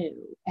that's new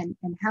and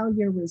how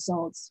your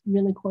results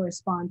really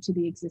correspond to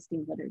the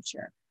existing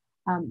literature.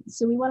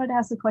 So we wanted to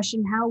ask the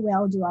question, how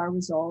well do our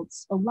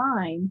results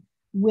align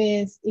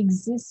with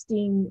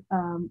existing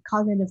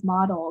cognitive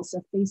models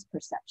of face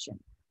perception?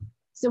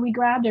 So we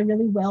grabbed a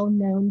really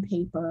well-known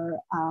paper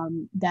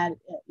that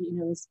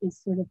is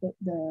sort of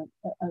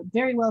a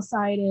very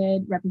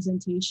well-cited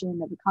representation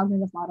of the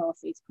cognitive model of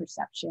face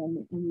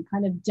perception, and we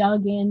kind of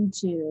dug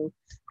into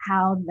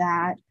how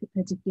that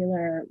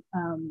particular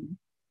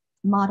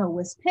model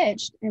was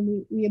pitched,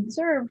 and we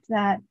observed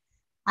that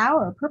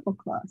our purple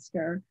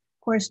cluster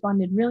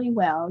corresponded really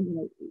well.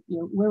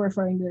 We're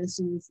referring to this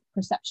as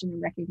perception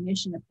and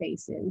recognition of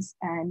faces,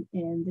 and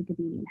in the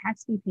Gavini and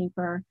Haxby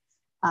paper,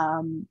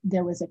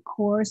 there was a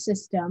core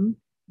system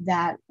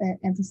that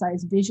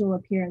emphasized visual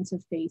appearance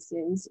of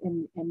faces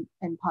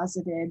and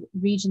posited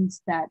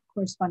regions that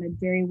corresponded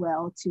very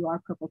well to our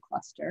purple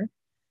cluster.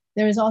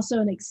 There is also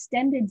an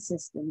extended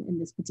system in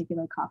this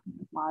particular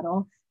cognitive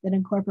model that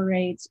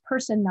incorporates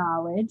person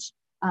knowledge,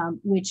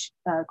 which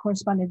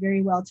corresponded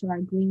very well to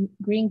our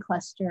green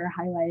cluster,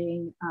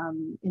 highlighting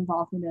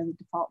involvement of the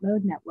default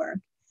mode network,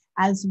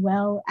 as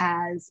well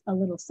as a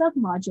little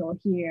submodule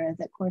here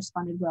that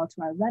corresponded well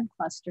to our red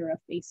cluster of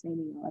face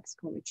naming and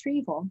lexical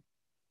retrieval.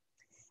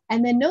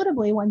 And then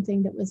notably, one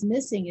thing that was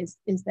missing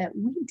is that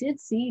we did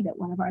see that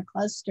one of our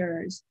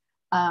clusters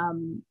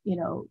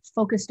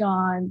focused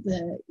on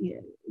the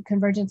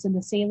convergence in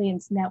the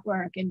salience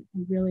network and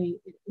really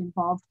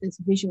involved this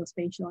visual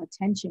spatial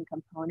attention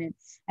component.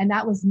 And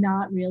that was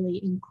not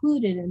really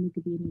included in the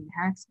Gavini and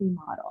Haxby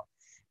model.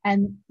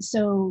 And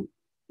so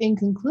in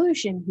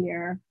conclusion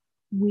here,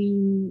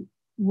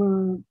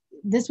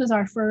 this was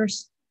our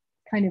first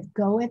kind of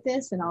go at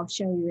this, and I'll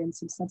show you in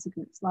some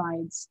subsequent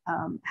slides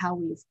how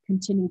we've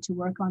continued to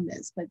work on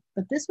this. But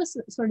this was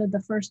sort of the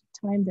first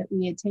time that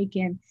we had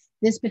taken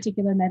this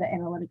particular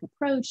meta-analytic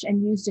approach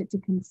and used it to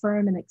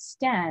confirm and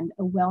extend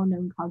a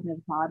well-known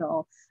cognitive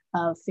model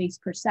of face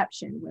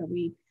perception, where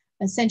we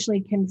essentially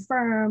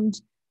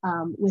confirmed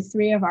with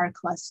 3 of our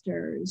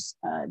clusters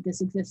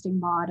this existing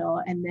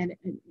model, and then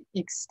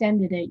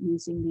extended it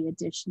using the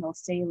additional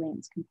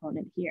salience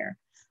component here.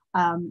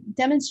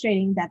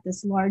 Demonstrating that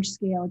this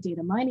large-scale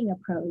data mining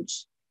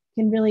approach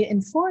can really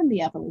inform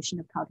the evolution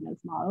of cognitive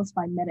models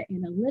by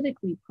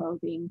meta-analytically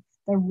probing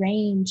the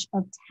range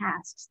of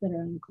tasks that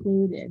are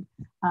included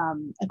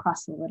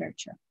across the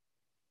literature.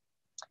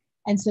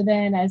 And so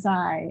then, as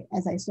I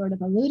sort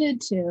of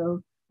alluded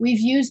to, we've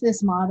used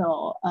this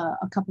model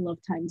a couple of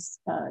times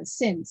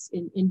since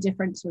in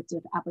different sorts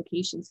of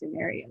application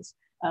scenarios.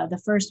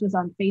 The first was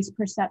on face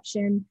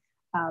perception.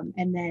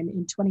 And then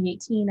in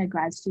 2018, a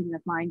grad student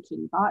of mine,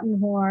 Katie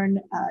Bottenhorn,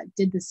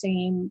 did the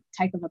same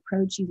type of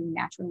approach using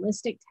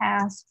naturalistic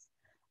tasks.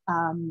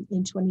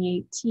 In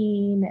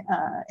 2018,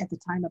 at the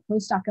time, a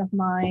postdoc of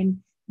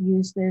mine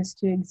used this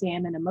to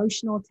examine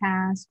emotional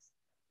tasks.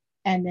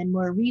 And then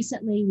more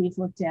recently, we've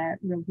looked at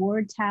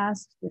reward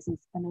tasks. This is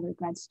another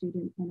grad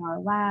student in our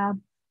lab,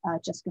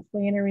 Jessica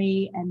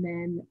Flannery. And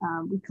then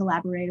we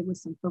collaborated with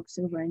some folks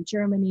over in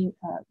Germany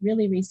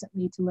really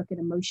recently to look at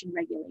emotion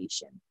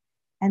regulation.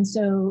 And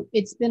so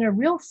it's been a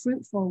real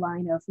fruitful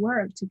line of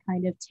work to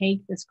kind of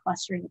take this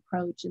clustering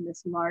approach and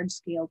this large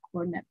scale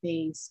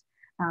coordinate-based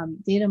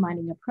data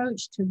mining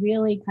approach to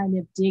really kind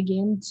of dig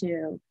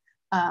into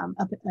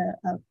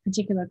a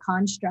particular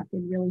construct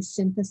and really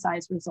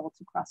synthesize results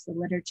across the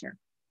literature.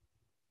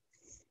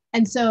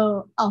 And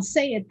so I'll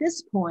say at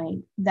this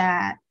point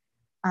that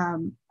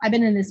I've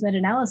been in this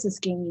meta-analysis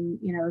game,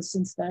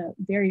 since the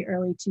very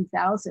early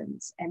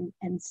 2000s,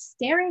 and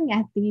staring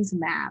at these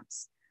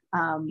maps,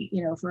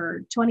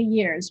 for 20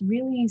 years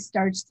really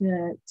starts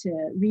to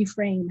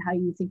reframe how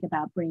you think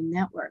about brain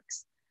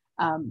networks.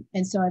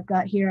 And so I've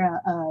got here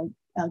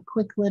a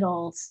quick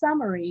little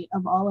summary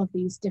of all of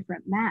these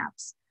different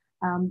maps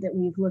that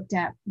we've looked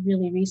at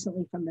really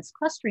recently from this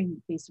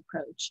clustering-based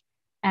approach.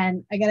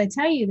 And I got to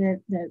tell you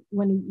that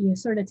when you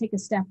sort of take a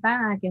step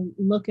back and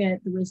look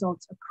at the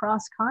results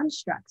across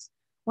constructs,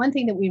 one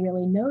thing that we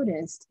really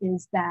noticed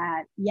is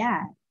that,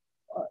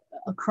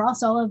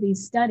 across all of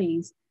these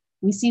studies,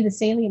 we see the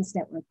salience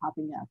network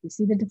popping up. We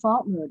see the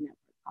default mode network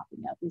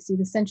popping up. We see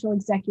the central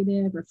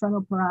executive or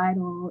frontal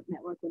parietal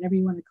network, whatever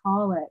you want to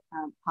call it,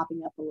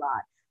 popping up a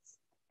lot.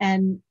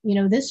 And,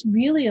 this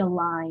really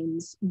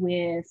aligns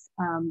with,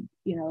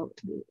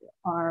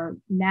 our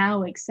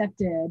now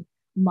accepted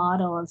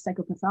model of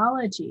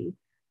psychopathology,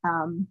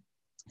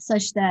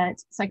 such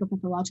that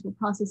psychopathological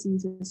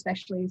processes,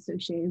 especially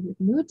associated with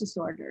mood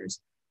disorders,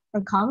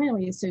 are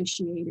commonly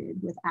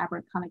associated with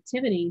aberrant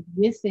connectivity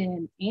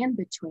within and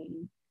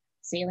between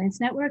salience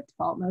network,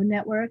 default mode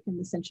network, and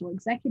the central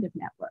executive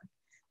network.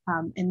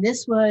 And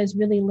this was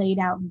really laid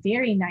out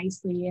very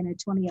nicely in a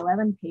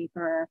 2011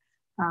 paper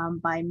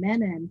by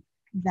Menon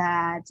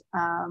that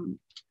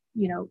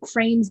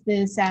frames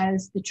this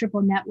as the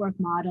triple network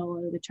model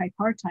or the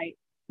tripartite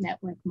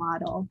network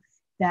model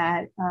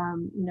that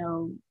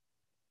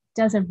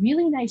does a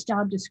really nice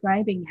job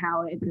describing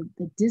how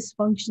the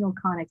dysfunctional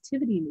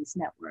connectivity in these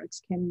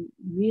networks can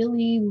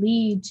really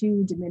lead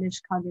to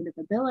diminished cognitive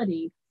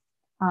ability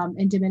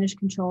and diminished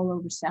control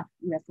over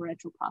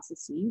self-referential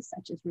processes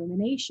such as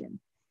rumination.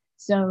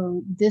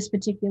 So this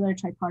particular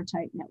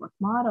tripartite network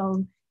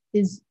model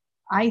is,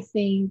 I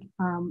think,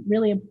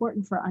 really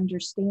important for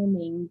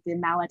understanding the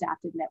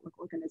maladaptive network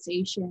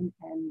organization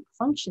and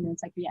function in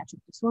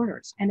psychiatric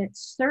disorders. And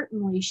it's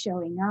certainly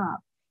showing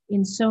up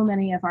in so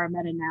many of our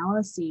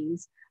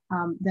meta-analyses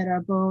that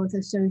are both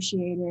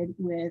associated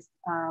with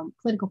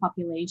clinical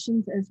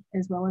populations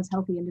as well as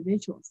healthy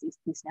individuals.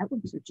 These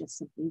networks are just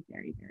simply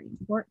very, very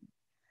important.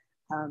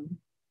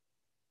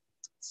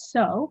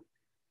 So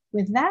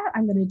with that,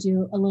 I'm going to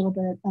do a little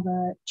bit of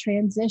a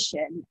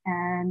transition.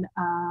 And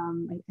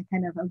I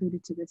kind of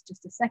alluded to this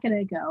just a second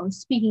ago.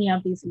 Speaking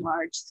of these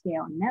large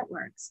scale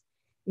networks,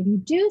 if you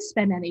do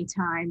spend any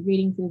time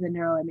reading through the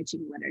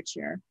neuroimaging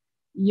literature,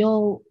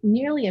 you'll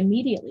nearly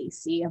immediately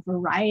see a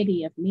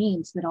variety of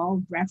names that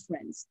all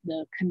reference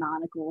the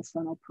canonical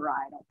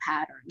frontal-parietal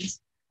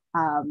patterns.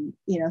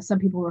 Some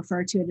people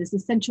refer to it as the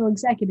central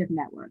executive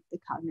network, the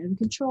cognitive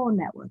control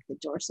network, the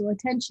dorsal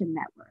attention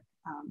network.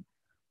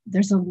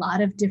 There's a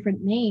lot of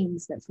different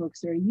names that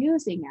folks are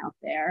using out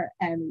there.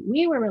 And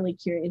we were really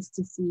curious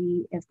to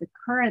see if the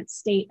current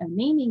state of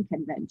naming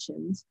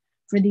conventions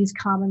for these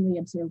commonly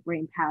observed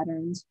brain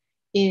patterns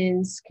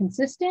is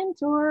consistent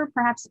or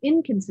perhaps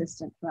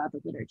inconsistent throughout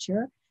the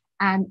literature.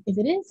 And if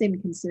it is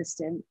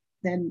inconsistent,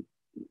 then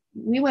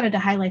we wanted to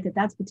highlight that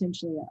that's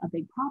potentially a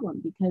big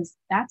problem, because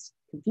that's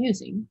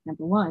confusing,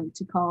 number one,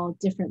 to call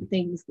different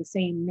things the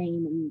same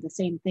name and the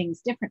same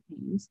things different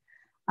names.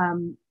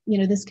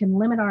 This can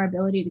limit our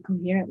ability to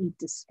coherently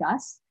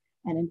discuss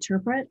and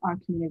interpret our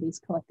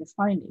community's collective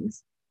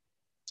findings.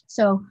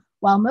 So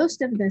while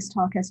most of this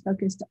talk has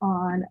focused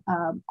on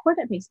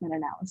coordinate-based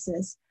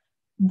meta-analysis,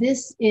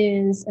 this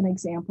is an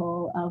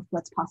example of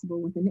what's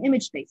possible with an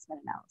image-based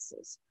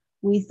meta-analysis.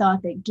 We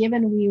thought that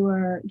given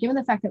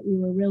the fact that we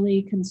were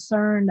really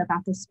concerned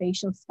about the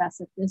spatial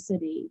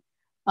specificity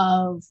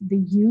of the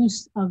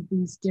use of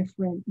these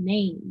different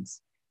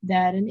names,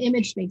 that an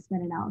image-based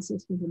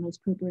meta-analysis was the most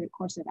appropriate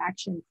course of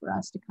action for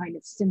us to kind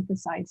of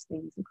synthesize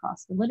things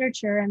across the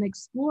literature and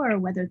explore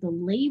whether the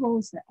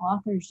labels that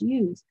authors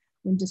use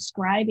when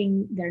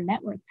describing their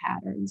network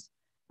patterns,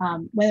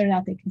 whether or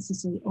not they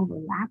consistently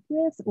overlap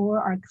with or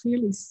are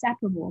clearly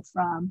separable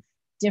from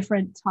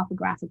different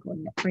topographical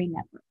brain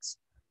networks.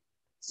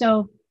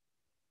 So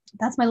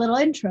that's my little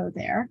intro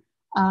there.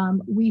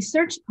 We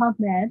searched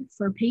PubMed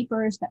for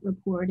papers that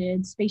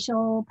reported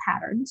spatial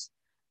patterns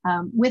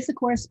with the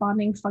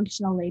corresponding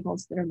functional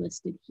labels that are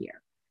listed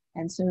here.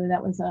 And so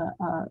that was a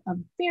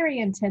very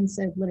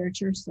intensive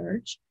literature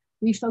search.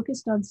 We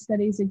focused on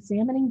studies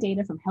examining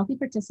data from healthy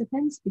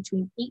participants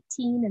between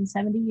 18 and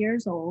 70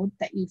 years old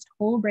that used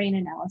whole brain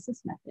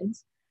analysis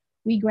methods.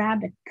 We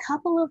grabbed a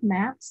couple of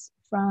maps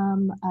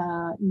from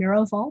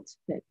NeuroVault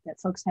that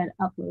folks had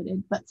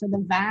uploaded, but for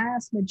the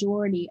vast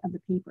majority of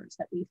the papers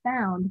that we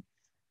found,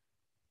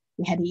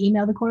 we had to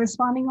email the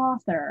corresponding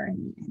author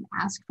and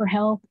ask for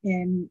help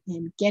in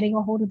getting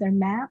a hold of their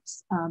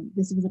maps.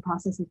 This was a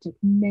process that took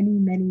many,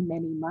 many,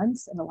 many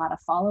months and a lot of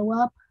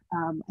follow-up.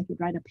 I could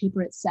write a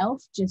paper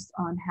itself just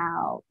on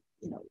how,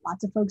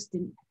 lots of folks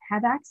didn't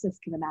have access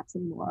to the maps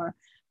anymore.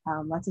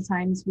 Lots of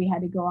times we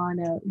had to go on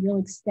a real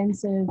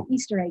extensive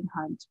Easter egg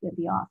hunt with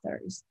the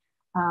authors.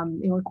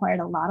 It required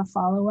a lot of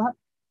follow-up.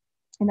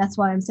 And that's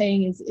why I'm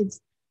saying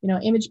it's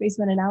image-based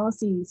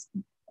meta-analyses,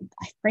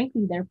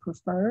 frankly, they're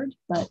preferred,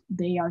 but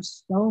they are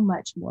so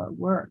much more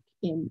work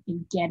in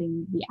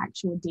getting the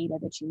actual data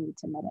that you need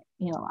to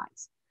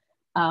meta-analyze.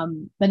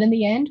 But in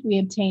the end, we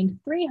obtained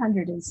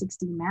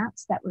 360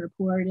 maps that were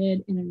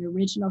reported in an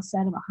original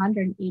set of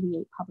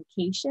 188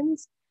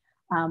 publications.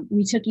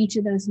 We took each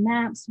of those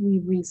maps,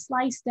 we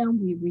re-sliced them,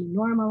 we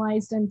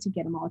renormalized them to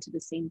get them all to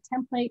the same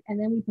template, and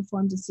then we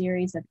performed a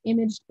series of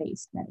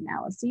image-based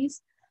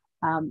meta-analyses.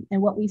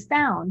 And what we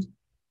found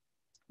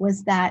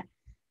was that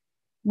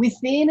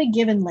within a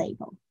given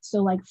label,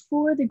 so like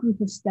for the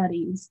group of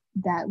studies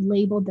that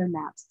labeled their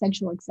maps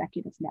central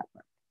executive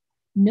network,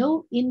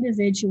 no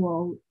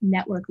individual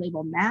network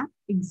label map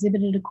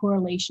exhibited a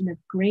correlation of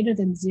greater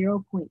than 0.6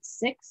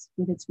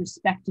 with its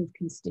respective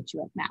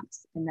constituent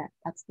maps. And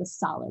that's the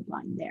solid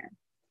line there.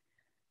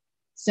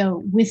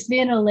 So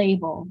within a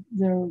label,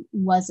 there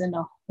wasn't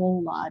a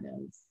whole lot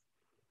of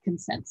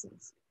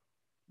consensus.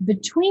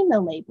 Between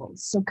the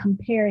labels, so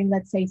comparing,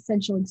 let's say,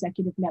 central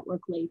executive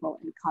network label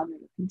and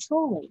cognitive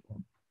control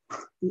label,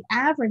 the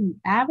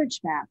average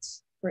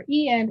maps for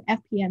EN,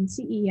 FPN,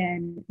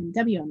 CEN, and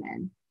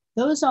WMN,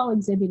 those all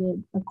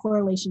exhibited a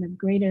correlation of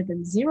greater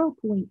than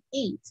 0.8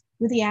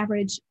 with the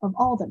average of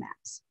all the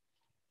maps.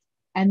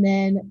 And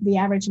then the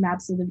average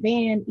maps of the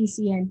VAN,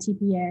 ECN,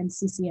 TPN,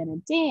 CCN,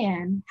 and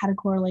DAN had a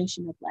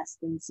correlation of less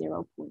than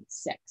 0.6.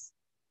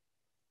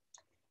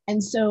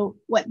 And so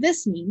what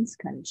this means,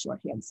 kind of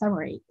shorthand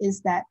summary,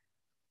 is that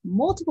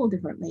multiple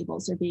different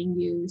labels are being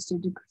used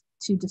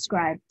to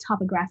describe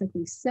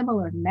topographically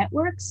similar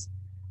networks.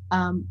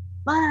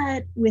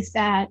 But with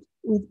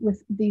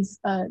these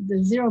the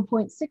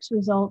 0.6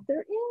 result,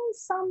 there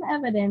is some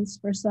evidence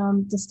for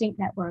some distinct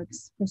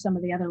networks for some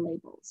of the other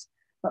labels.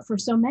 But for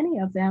so many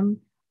of them,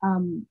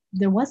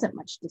 there wasn't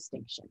much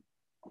distinction.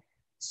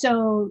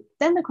 So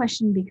then the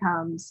question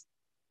becomes,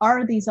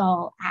 are these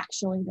all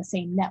actually the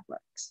same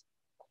networks?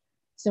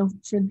 So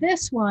for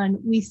this one,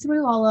 we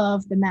threw all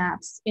of the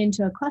maps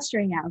into a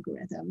clustering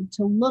algorithm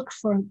to look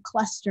for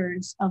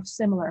clusters of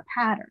similar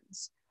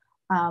patterns.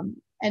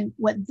 And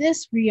what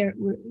this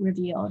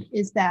revealed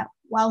is that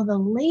while the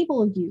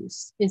label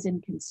use is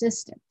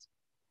inconsistent,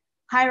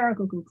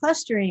 hierarchical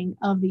clustering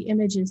of the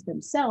images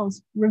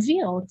themselves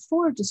revealed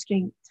 4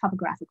 distinct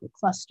topographical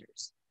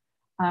clusters.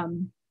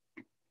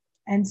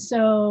 And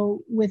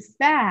so with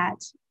that,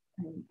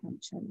 I'm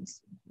trying to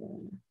see here.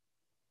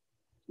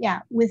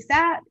 Yeah, with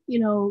that,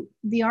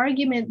 the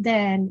argument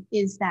then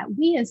is that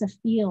we as a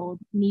field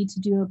need to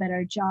do a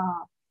better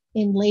job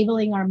in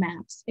labeling our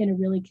maps in a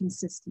really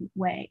consistent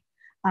way.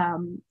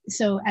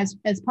 So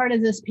as part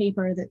of this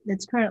paper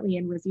that's currently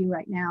in review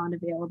right now and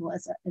available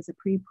as a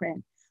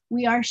preprint,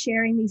 we are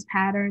sharing these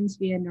patterns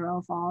via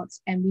NeuroVault,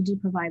 and we do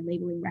provide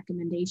labeling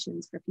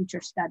recommendations for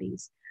future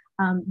studies.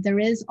 There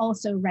is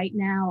also right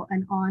now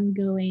an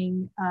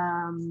ongoing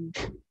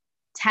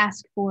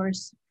task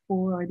force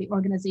for the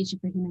Organization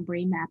for Human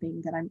Brain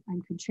Mapping that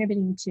I'm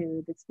contributing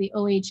to. That's the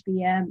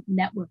OHBM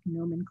Network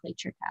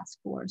Nomenclature Task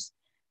Force.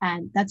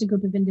 And that's a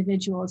group of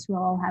individuals who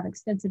all have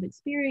extensive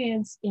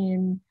experience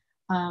in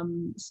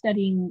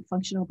studying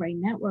functional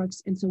brain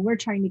networks. And so we're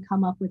trying to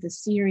come up with a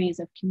series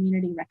of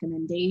community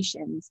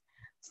recommendations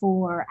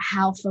for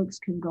how folks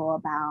can go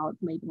about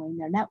labeling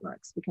their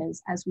networks,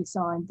 because as we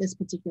saw in this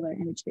particular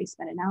image-based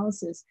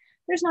meta-analysis,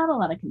 there's not a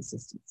lot of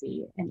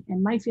consistency.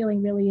 And my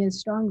feeling really is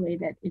strongly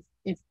that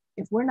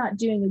if we're not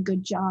doing a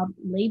good job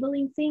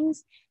labeling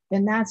things,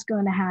 then that's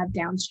going to have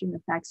downstream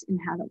effects in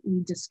how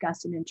we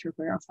discuss and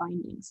interpret our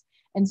findings.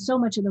 And so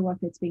much of the work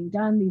that's being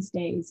done these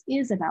days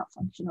is about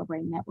functional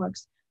brain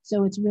networks.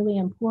 So it's really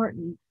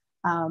important.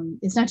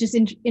 It's not just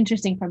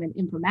interesting from an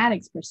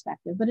informatics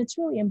perspective, but it's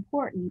really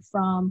important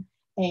from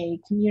a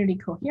community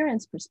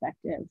coherence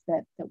perspective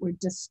that we're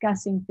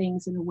discussing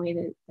things in a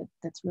way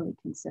that's really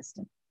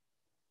consistent.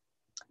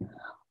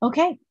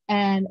 Okay,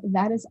 and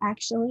that is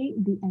actually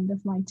the end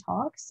of my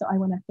talk. So I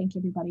want to thank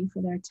everybody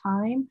for their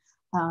time.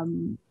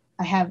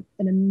 I have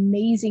an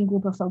amazing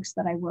group of folks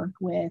that I work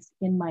with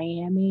in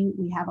Miami.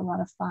 We have a lot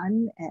of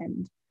fun,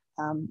 and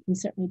we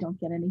certainly don't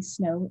get any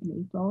snow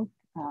in April.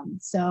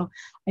 So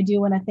I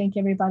do want to thank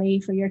everybody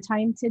for your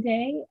time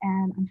today,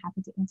 and I'm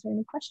happy to answer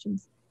any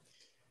questions.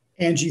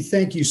 Angie,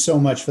 thank you so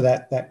much for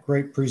that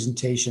great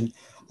presentation.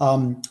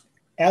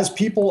 As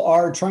people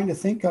are trying to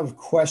think of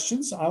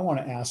questions, I want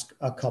to ask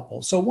a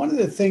couple. So one of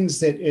the things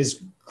that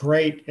is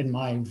great in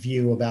my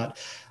view about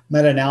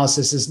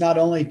meta-analysis is not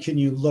only can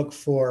you look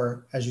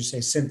for, as you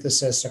say,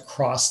 synthesis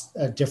across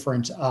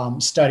different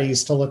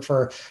studies to look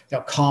for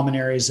common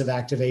areas of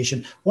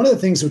activation. One of the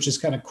things which is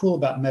kind of cool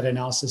about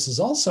meta-analysis is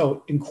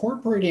also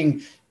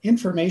incorporating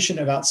information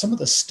about some of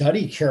the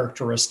study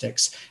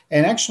characteristics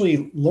and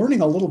actually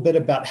learning a little bit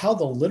about how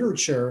the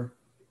literature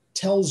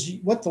tells you,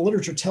 what the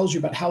literature tells you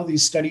about how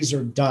these studies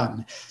are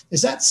done.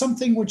 Is that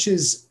something which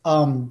is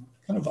kind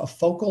of a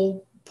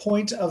focal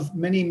point of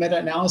many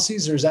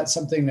meta-analyses, or is that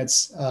something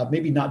that's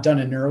maybe not done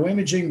in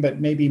neuroimaging, but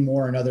maybe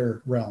more in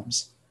other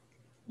realms?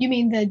 You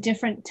mean the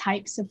different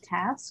types of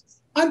tasks?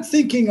 I'm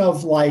thinking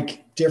of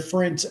like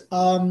different,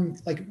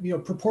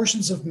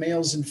 proportions of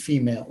males and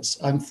females.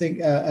 I'm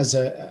thinking as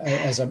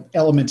an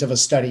element of a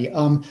study.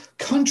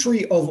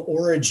 Country of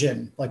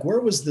origin, like where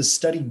was the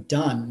study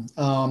done?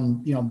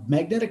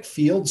 Magnetic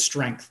field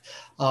strength,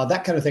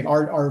 that kind of thing.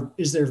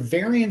 Is there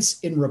variance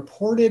in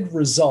reported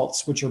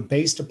results which are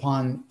based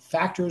upon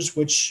factors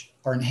which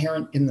are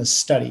inherent in the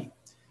study?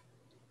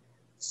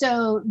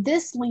 So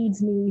this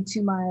leads me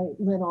to my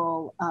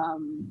little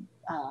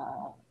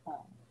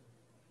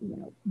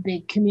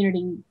big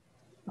community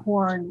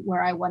horn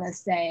where I want to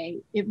say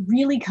it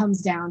really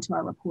comes down to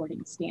our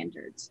reporting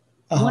standards.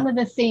 One of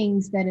the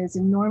things that is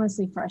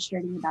enormously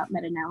frustrating about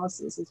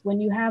meta-analysis is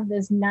when you have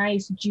this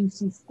nice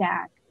juicy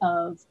stack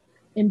of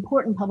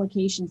important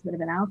publications that have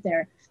been out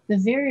there, the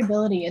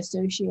variability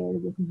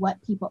associated with what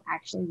people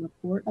actually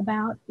report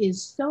about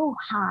is so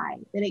high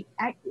that it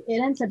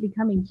ends up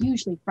becoming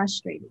hugely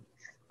frustrating.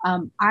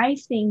 I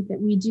think that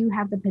we do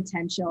have the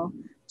potential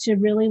to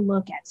really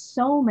look at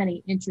so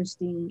many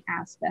interesting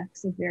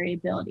aspects of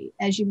variability.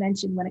 As you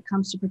mentioned, when it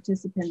comes to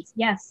participants,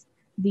 yes,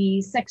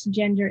 the sex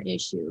gender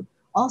issue,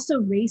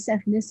 also race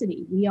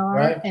ethnicity. We are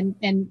right.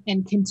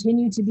 and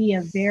continue to be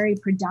a very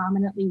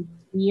predominantly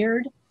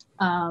weird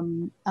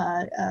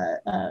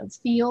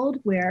field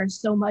where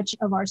so much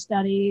of our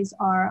studies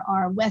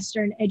are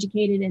Western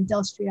educated,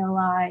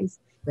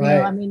 industrialized.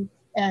 Right.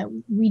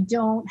 We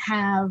don't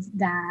have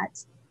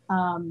that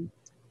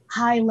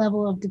high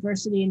level of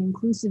diversity and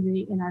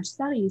inclusivity in our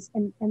studies.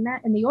 And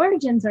the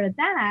origins are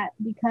that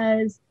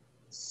because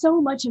so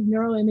much of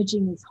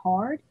neuroimaging is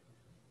hard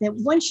that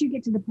once you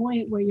get to the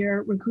point where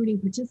you're recruiting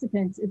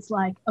participants, it's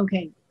like,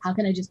 okay, how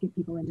can I just get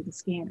people into the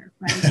scanner,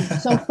 right? You're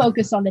so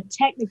focused on the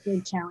technically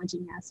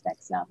challenging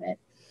aspects of it.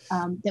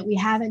 that we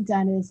haven't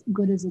done as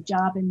good as a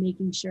job in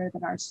making sure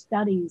that our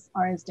studies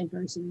are as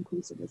diverse and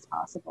inclusive as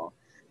possible.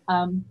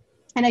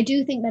 And I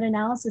do think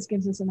meta-analysis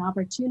gives us an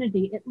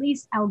opportunity, at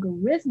least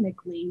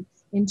algorithmically,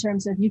 in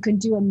terms of you can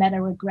do a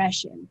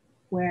meta-regression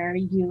where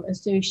you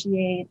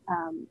associate,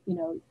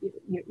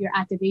 your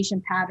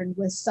activation pattern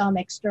with some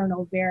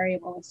external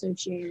variable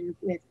associated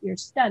with your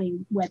study,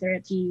 whether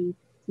it be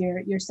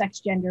your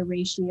sex-gender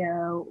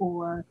ratio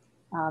or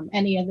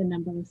any of the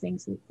number of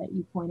things that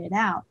you pointed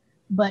out.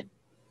 But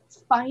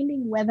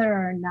finding whether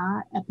or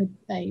not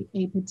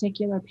a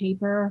particular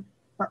paper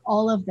or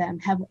all of them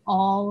have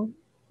all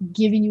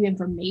given you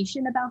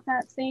information about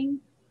that thing,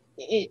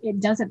 it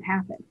doesn't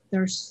happen.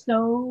 There's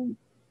so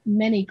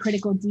many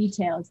critical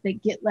details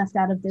that get left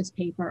out of this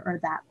paper or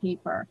that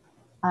paper.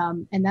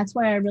 And that's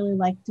why I really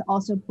like to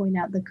also point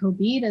out the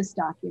COBITAS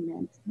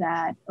document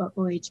that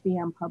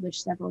OHBM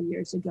published several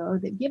years ago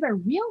that give a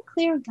real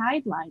clear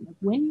guideline of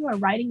when you are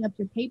writing up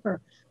your paper,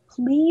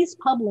 please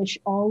publish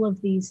all of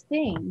these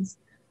things.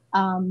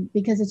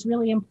 Because it's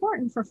really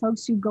important for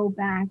folks who go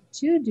back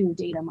to do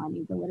data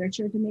mining the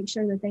literature to make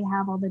sure that they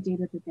have all the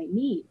data that they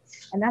need.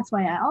 And that's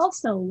why I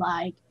also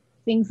like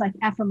things like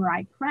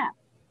fMRI prep,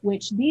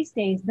 which these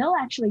days they'll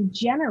actually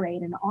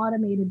generate an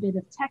automated bit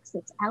of text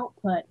that's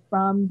output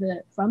from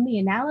the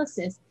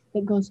analysis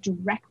that goes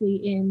directly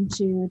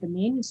into the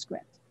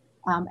manuscript.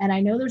 And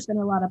I know there's been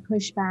a lot of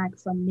pushback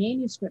from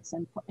manuscripts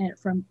and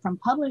from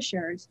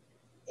publishers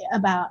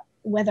about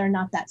whether or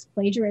not that's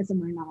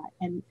plagiarism or not.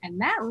 And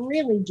that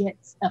really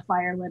gets a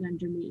fire lit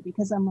under me,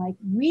 because I'm like,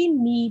 we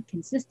need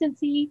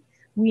consistency,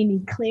 we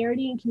need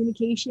clarity in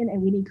communication,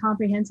 and we need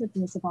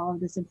comprehensiveness of all of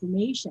this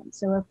information.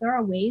 So if there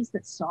are ways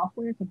that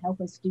software can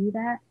help us do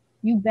that,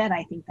 you bet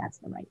I think that's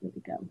the right way to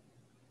go.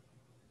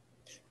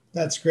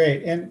 That's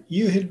great. And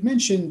you had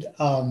mentioned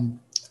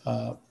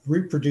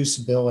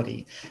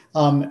reproducibility.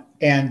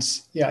 And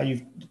yeah,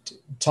 you've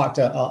talked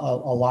a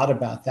lot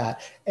about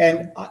that.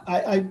 And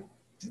I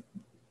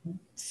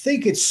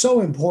think it's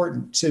so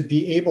important to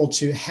be able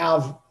to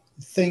have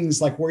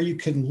things like where you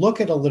can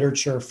look at a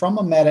literature from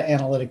a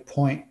meta-analytic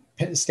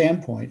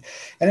standpoint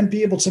and then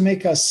be able to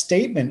make a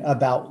statement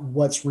about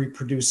what's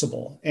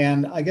reproducible.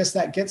 And I guess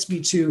that gets me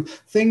to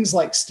things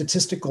like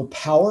statistical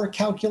power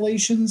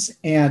calculations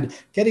and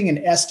getting an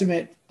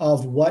estimate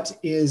of what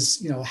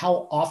is,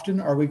 how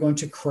often are we going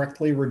to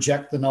correctly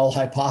reject the null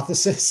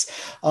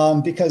hypothesis?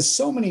 Because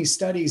so many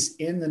studies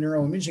in the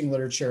neuroimaging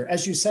literature,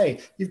 as you say,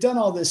 you've done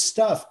all this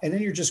stuff and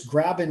then you're just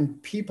grabbing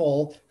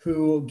people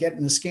who get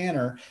in the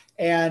scanner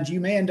and you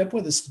may end up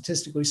with a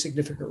statistically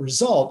significant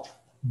result,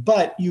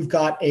 but you've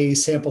got a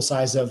sample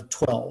size of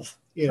 12,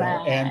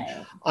 Right.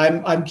 And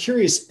I'm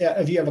curious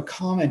if you have a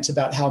comment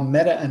about how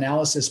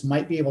meta-analysis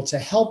might be able to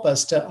help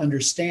us to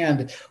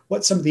understand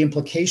what some of the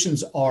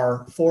implications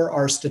are for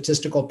our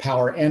statistical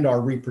power and our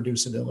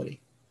reproducibility.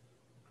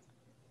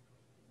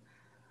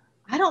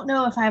 I don't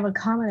know if I have a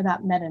comment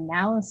about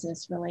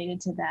meta-analysis related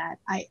to that.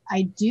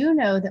 I do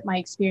know that my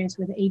experience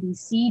with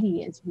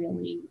ABCD is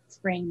really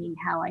framing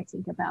how I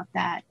think about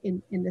that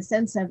in the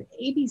sense of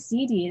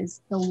ABCD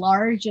is the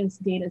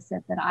largest data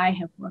set that I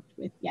have worked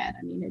with yet.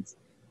 I mean, it's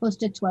close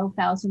to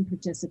 12,000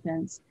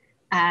 participants.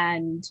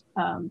 And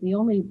the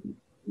only,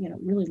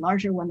 really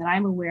larger one that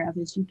I'm aware of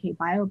is UK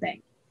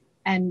Biobank.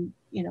 And,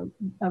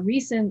 a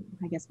recent,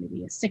 I guess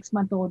maybe a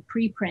 6-month-old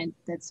preprint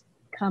that's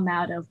come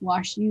out of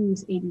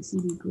WashU's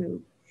ABCD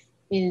group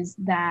is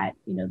that,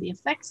 the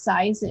effect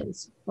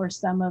sizes for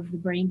some of the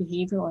brain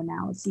behavioral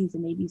analyses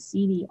in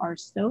ABCD are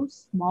so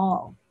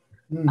small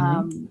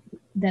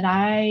that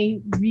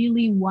I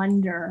really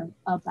wonder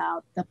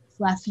about the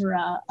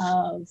plethora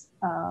of,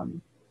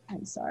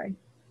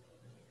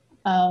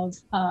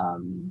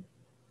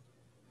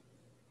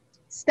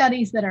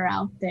 studies that are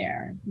out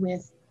there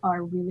with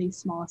our really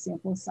small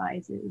sample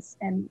sizes.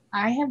 And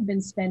I have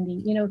been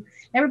spending,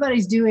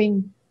 everybody's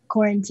doing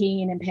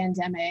quarantine and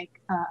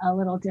pandemic a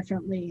little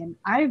differently. And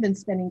I've been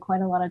spending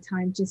quite a lot of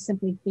time just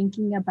simply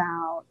thinking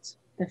about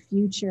the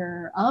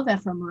future of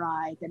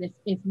fMRI, that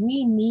if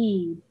we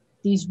need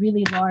these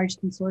really large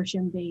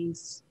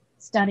consortium-based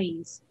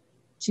studies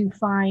to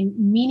find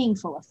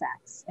meaningful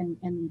effects,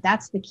 and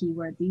that's the key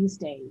word these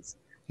days.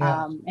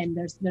 Yeah. And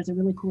there's a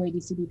really cool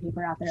ABCD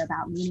paper out there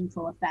about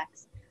meaningful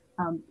effects.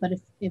 But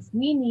if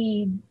we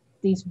need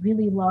these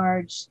really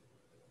large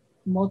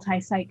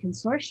multi-site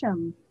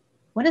consortium,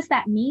 what does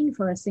that mean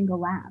for a single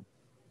lab?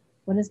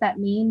 What does that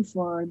mean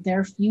for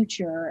their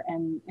future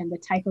and the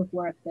type of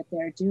work that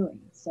they're doing?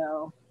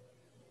 So,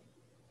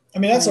 I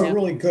mean, that's a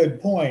really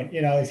good point.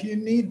 If you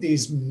need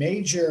these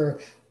major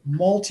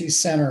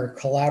multi-center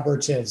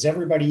collaboratives,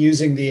 everybody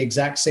using the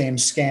exact same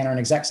scanner and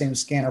exact same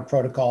scanner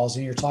protocols,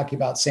 and you're talking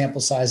about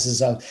sample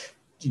sizes of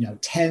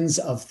tens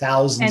of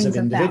thousands of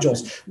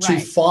individuals to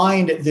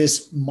find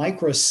this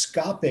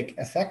microscopic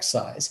effect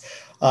size.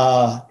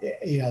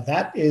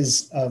 That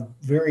is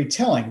very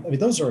telling. I mean,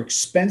 those are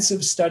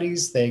expensive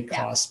studies. They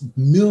cost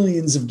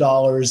millions of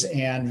dollars,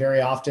 and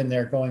very often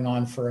they're going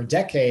on for a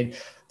decade.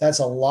 That's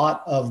a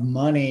lot of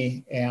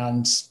money,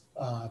 and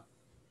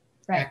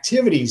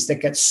activities that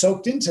get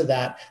soaked into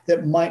that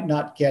might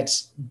not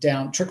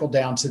trickle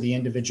down to the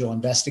individual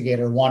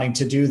investigator wanting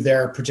to do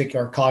their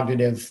particular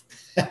cognitive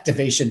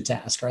activation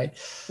task, right?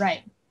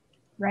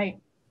 Right.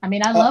 I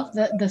mean, I love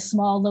the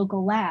small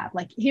local lab.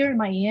 Like here in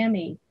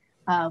Miami,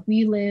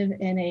 we live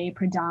in a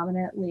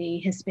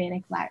predominantly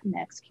Hispanic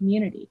Latinx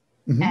community.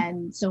 Mm-hmm.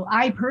 And so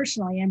I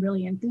personally am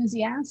really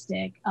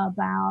enthusiastic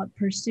about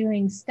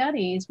pursuing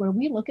studies where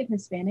we look at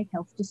Hispanic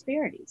health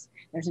disparities.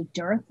 There's a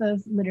dearth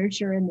of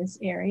literature in this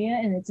area,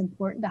 and it's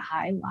important to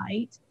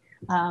highlight,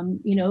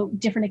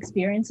 different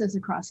experiences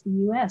across the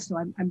US. So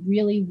I'm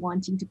really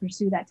wanting to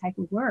pursue that type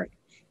of work.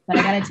 But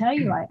I got to tell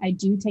you, I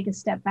do take a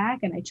step back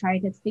and I try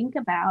to think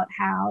about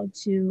how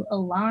to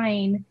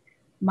align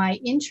my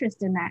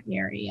interest in that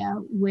area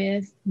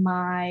with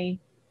my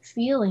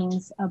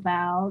feelings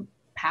about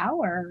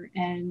power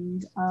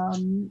and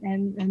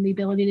the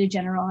ability to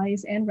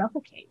generalize and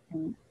replicate.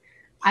 And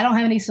I don't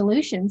have any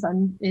solutions.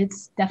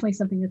 It's definitely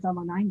something that's on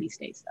my mind these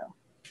days, though.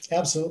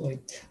 Absolutely.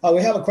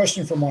 We have a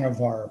question from one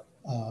of our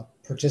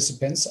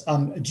participants.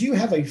 Do you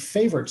have a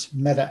favorite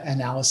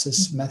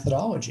meta-analysis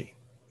methodology?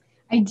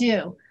 I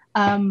do.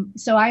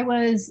 So I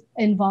was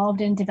involved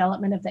in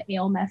development of the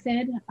ALE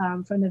method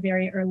from the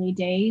very early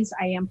days.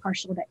 I am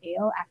partial to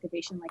ALE,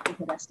 activation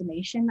likelihood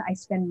estimation. I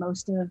spend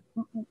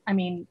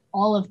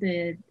all of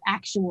the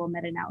actual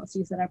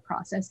meta-analyses that I've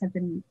processed have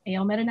been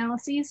ALE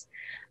meta-analyses.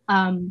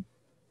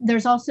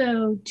 There's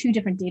also two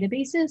different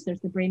databases.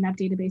 There's the BrainMap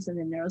database and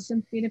the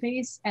NeuroSynth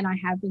database. And I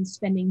have been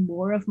spending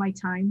more of my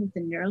time with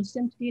the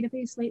NeuroSynth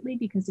database lately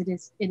because it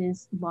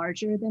is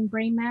larger than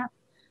BrainMap.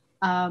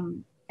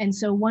 And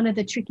so one of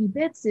the tricky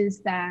bits is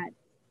that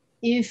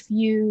if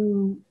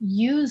you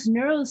use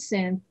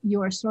NeuroSynth,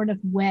 you're sort of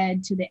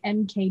wed to the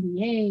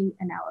MKDA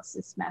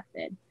analysis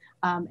method.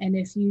 And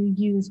if you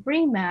use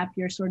BrainMap,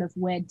 you're sort of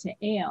wed to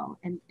ALE.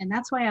 And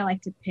that's why I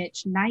like to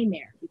pitch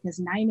NIMARE, because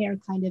NIMARE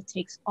kind of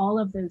takes all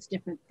of those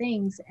different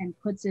things and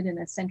puts it in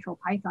a central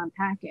Python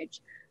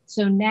package.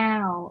 So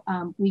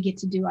now we get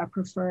to do our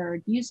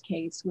preferred use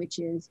case, which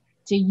is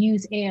to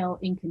use ALE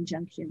in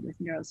conjunction with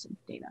NeuroSynth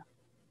data.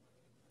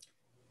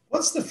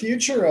 What's the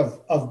future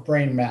of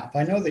BrainMap?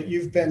 I know that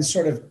you've been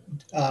sort of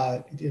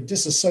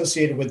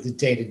disassociated with the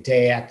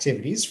day-to-day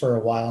activities for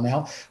a while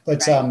now,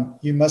 but right.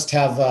 You must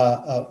have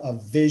a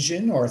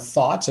vision or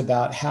thoughts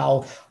about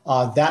how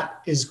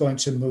that is going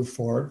to move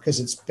forward, because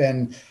it's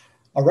been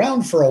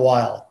around for a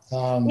while.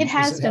 It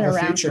has been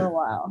around for a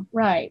while,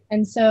 right?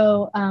 And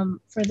so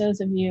for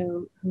those of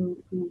you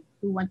who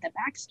want the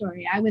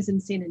backstory, I was in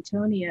San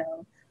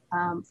Antonio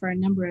for a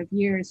number of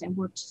years and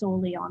worked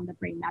solely on the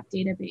BrainMap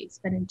database.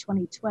 But in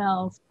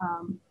 2012,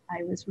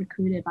 I was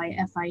recruited by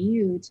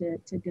FIU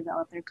to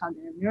develop their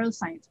cognitive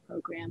neuroscience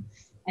program.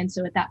 And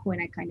so at that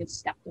point, I kind of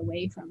stepped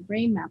away from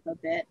BrainMap a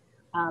bit.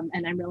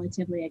 And I'm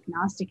relatively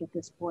agnostic at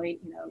this point,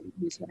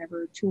 use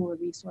whatever tool or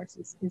resource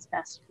is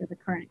best for the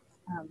current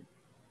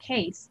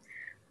case.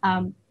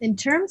 In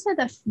terms of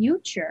the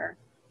future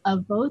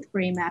of both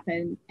BrainMap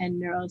and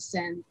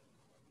NeuroSynth,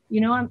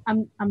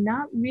 I'm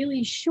not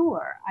really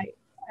sure.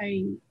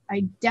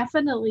 I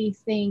definitely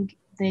think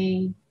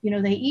they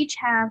each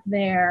have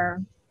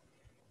their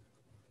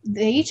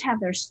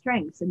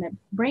strengths, and that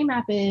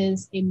BrainMap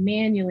is a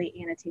manually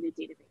annotated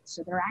database.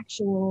 So they're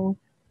actual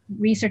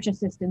research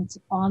assistants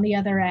on the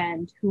other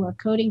end who are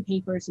coding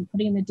papers and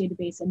putting in the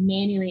database and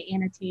manually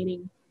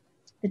annotating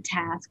the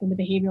task and the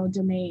behavioral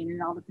domain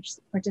and all the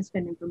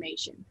participant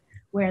information.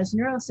 Whereas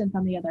NeuroSynth,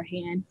 on the other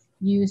hand,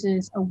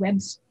 uses a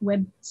web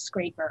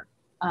scraper,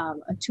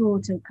 a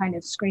tool to kind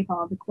of scrape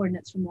all the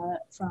coordinates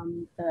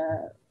from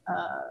the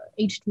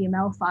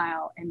HTML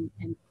file and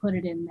put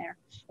it in there.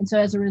 And so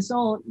as a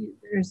result,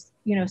 there's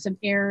some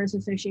errors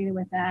associated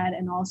with that.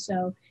 And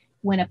also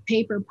when a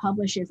paper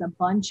publishes a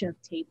bunch of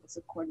tables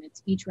of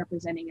coordinates, each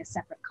representing a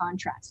separate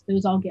contrast,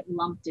 those all get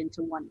lumped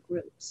into one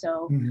group.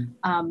 So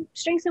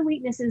strengths and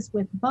weaknesses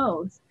with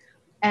both.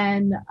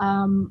 And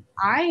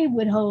I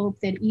would hope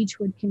that each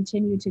would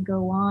continue to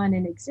go on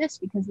and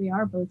exist because they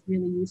are both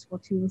really useful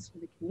tools for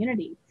the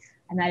community.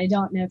 And I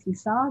don't know if you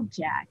saw,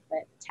 Jack,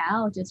 but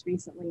Tal just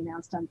recently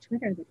announced on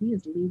Twitter that he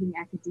is leaving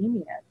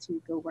academia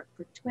to go work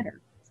for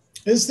Twitter.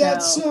 Is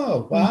that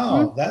so?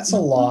 Wow, that's a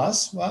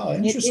loss. Wow,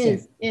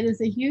 interesting. It is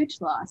a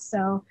huge loss.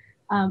 So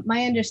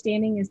my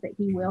understanding is that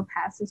he will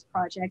pass his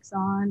projects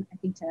on, I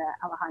think, to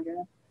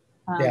Alejandra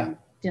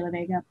de la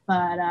Vega.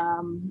 But,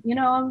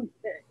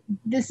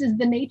 this is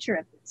the nature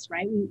of this,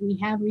 right? We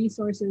have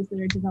resources that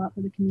are developed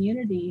for the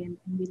community, and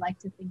we like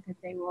to think that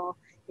they will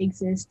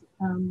exist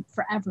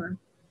forever.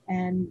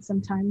 And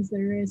sometimes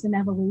there is an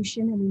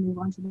evolution and we move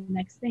on to the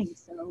next thing.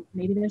 So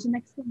maybe there's a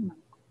next thing.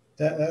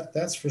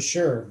 That's for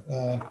sure.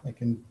 I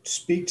can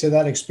speak to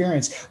that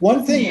experience.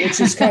 One thing which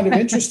is kind of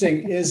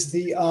interesting is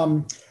the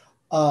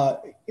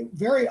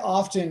very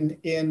often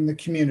in the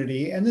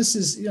community, and this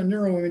is,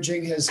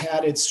 neuroimaging has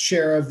had its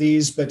share of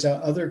these, but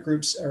other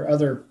groups or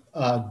other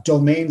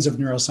domains of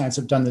neuroscience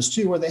have done this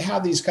too, where they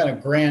have these kind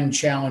of grand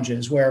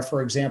challenges where,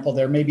 for example,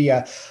 there may be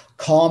a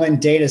common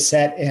data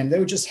set, and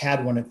they just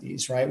had one of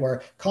these, right?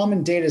 Where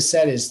common data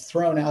set is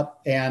thrown out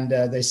and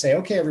they say,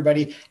 okay,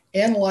 everybody,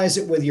 analyze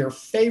it with your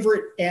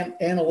favorite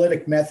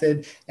analytic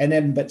method, and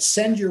then but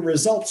send your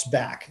results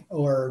back,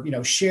 or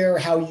share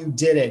how you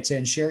did it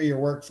and share your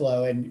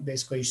workflow and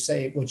basically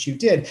say what you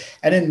did,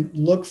 and then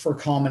look for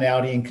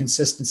commonality and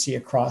consistency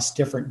across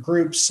different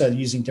groups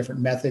using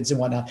different methods and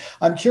whatnot.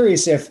 I'm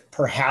curious if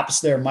perhaps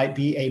there might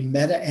be a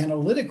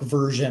meta-analytic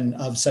version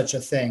of such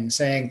a thing,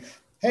 saying,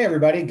 hey,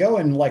 everybody, go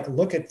and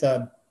look at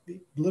the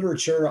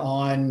literature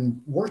on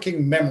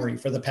working memory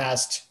for the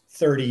past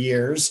 30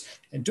 years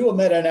and do a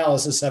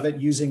meta-analysis of it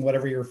using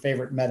whatever your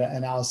favorite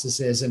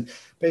meta-analysis is, and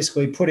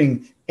basically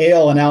putting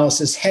AL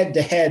analysis head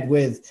to head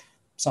with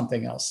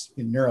something else,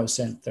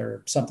 neurosynth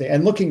or something,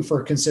 and looking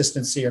for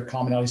consistency or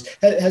commonalities.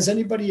 Has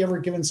anybody ever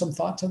given some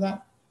thought to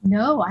that?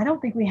 No, I don't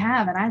think we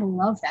have, and I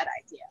love that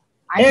idea.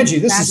 Angie,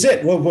 this is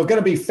it. We're going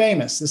to be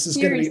famous. This is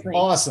going to be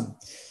awesome.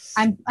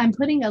 I'm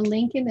putting a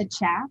link in the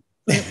chat.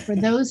 For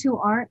those who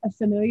aren't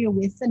familiar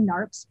with the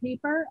NARPS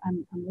paper,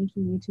 I'm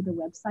linking you to the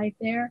website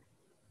there.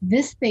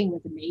 This thing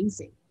was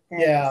amazing.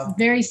 Yeah.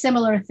 Very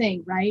similar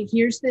thing, right?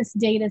 Here's this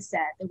data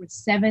set. There were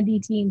 70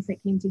 teams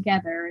that came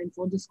together, and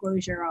full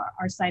disclosure,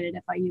 our site at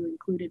FIU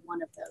included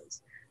one of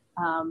those.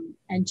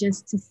 And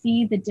just to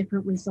see the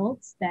different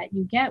results that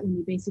you get when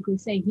you basically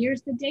say,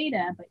 here's the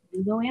data, but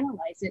you go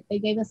analyze it. They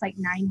gave us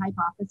 9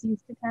 hypotheses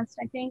to test,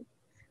 I think.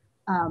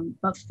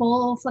 But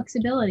full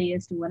flexibility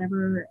as to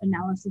whatever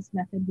analysis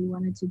method we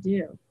wanted to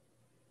do.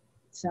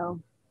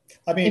 So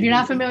if you're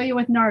not familiar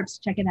with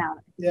NARPS, check it out.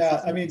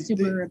 Yeah,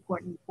 super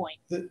important point.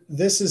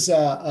 This is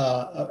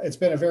it's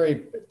been a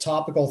very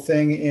topical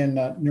thing in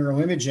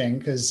neuroimaging,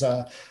 because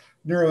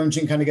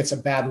neuroimaging kind of gets a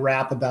bad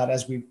rap about,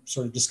 as we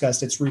sort of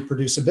discussed, its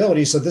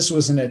reproducibility. So this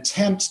was an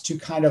attempt to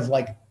kind of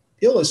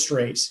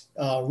illustrate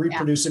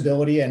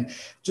reproducibility and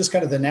just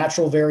kind of the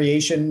natural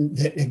variation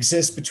that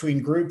exists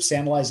between groups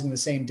analyzing the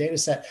same data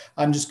set.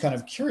 I'm just kind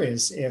of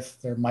curious if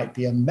there might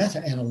be a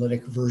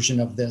meta-analytic version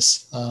of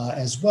this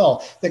as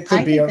well. That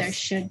could be there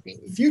should be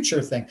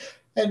future thing.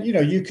 And,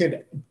 you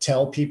could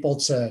tell people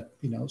to,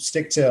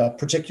 stick to a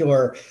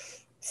particular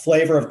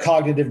flavor of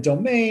cognitive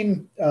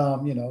domain,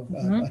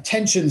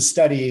 attention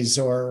studies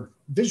or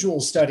visual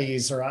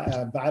studies, or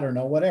I don't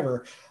know,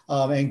 whatever,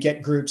 and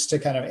get groups to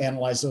kind of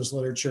analyze those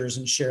literatures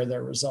and share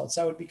their results.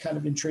 That would be kind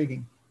of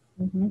intriguing.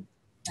 Mm-hmm.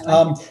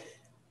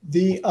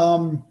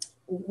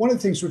 One of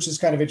the things which is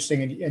kind of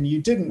interesting, and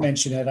you didn't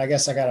mention it, I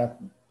guess I got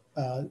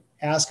to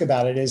ask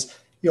about it, is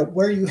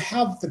where you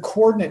have the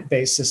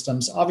coordinate-based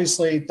systems.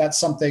 Obviously, that's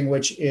something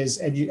which is,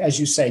 as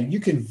you say,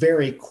 you can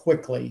very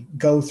quickly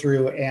go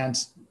through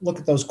and look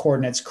at those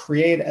coordinates,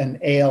 create an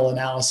AL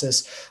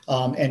analysis,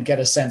 and get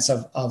a sense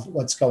of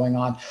what's going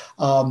on.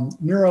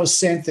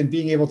 Neurosynth and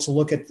being able to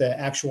look at the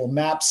actual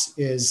maps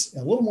is a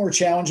little more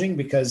challenging,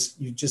 because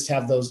you just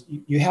have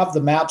you have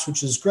the maps,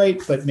 which is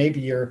great, but maybe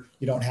you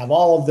don't have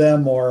all of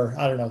them, or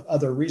I don't know,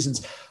 other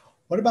reasons.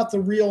 What about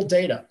the real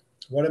data?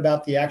 What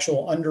about the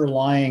actual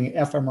underlying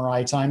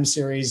fMRI time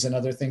series and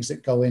other things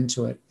that go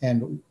into it?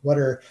 And what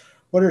are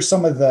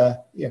some of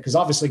the, because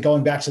obviously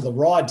going back to the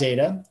raw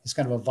data is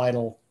kind of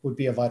would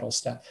be a vital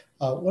step.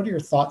 What are your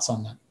thoughts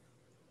on that?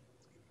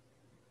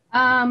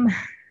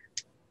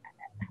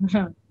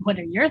 What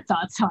are your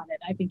thoughts on it?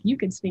 I think you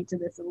could speak to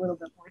this a little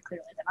bit more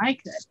clearly than I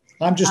could.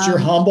 I'm just your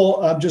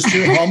humble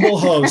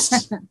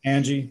host,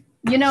 Angie.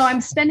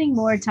 I'm spending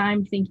more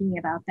time thinking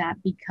about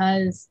that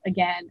because,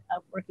 again,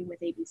 of working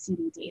with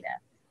ABCD data.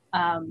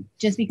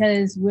 Just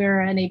because we're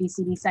an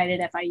ABCD site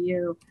at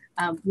FIU,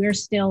 we're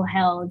still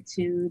held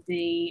to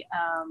the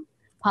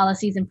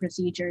policies and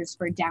procedures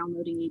for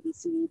downloading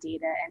ABCD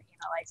data and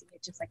analyzing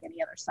it just like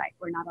any other site.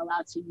 We're not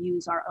allowed to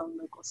use our own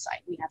local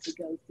site. We have to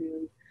go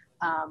through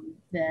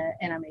the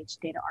NIMH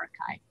data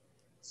archive.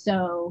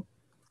 So,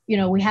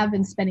 we have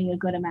been spending a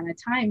good amount of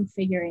time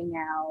figuring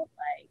out,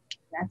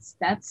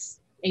 that's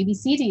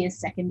ABCD is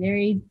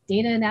secondary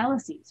data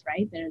analyses,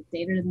 right? They're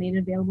data made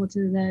available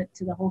to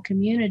the whole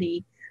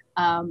community.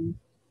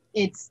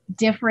 It's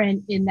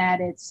different in that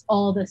it's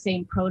all the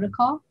same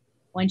protocol.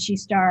 Once you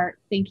start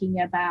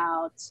thinking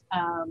about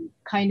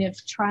kind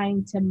of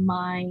trying to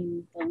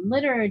mine the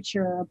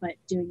literature, but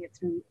doing it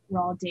through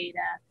raw data,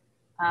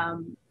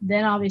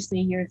 then obviously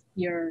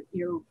you're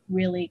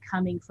really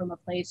coming from a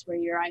place where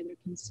you're either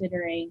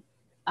considering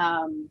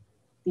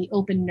the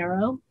Open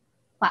Neuro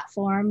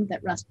platform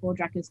that Russ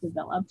Poldrak has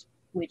developed,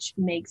 which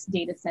makes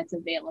data sets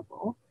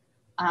available,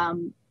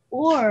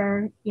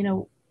 or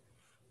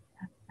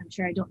I'm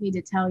sure I don't need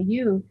to tell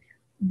you,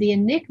 the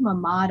Enigma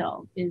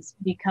model is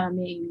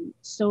becoming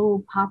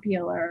so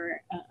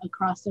popular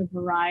across a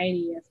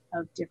variety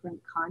of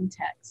different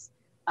contexts.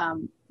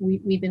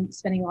 We've been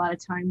spending a lot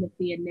of time with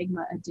the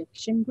Enigma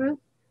addiction group,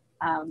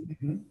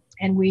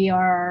 and we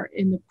are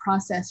in the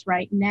process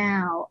right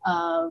now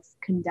of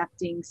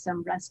conducting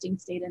some resting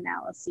state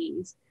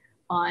analyses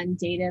on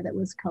data that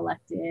was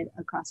collected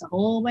across a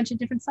whole bunch of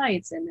different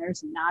sites, and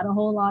there's not a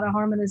whole lot of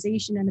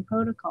harmonization in the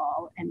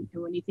protocol. And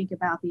when you think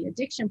about the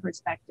addiction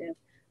perspective,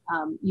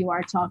 You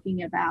are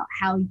talking about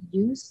how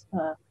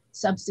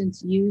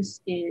substance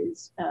use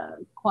is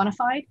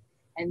quantified.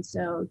 And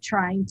so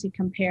trying to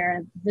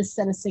compare this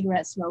set of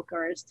cigarette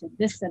smokers to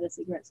this set of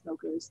cigarette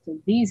smokers to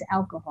these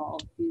alcohol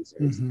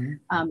users,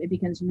 it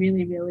becomes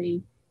really,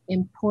 really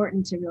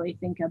important to really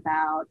think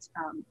about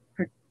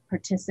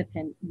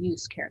participant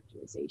use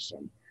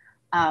characterization.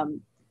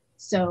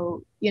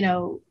 So, you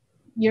know,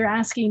 you're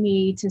asking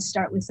me to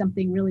start with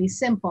something really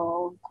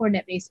simple,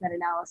 coordinate-based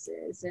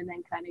meta-analysis, and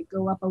then kind of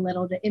go up a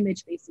little to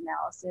image-based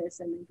analysis,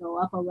 and then go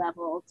up a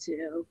level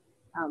to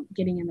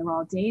getting in the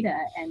raw data.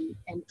 And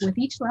with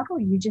each level,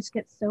 you just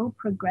get so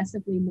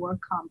progressively more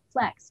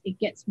complex. It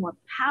gets more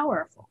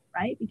powerful,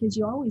 right? Because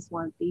you always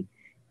want the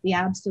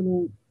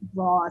absolute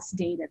rawest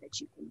data that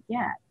you can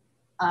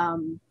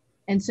get.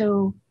 And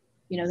so,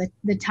 you know,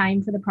 the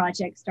time for the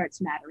project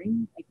starts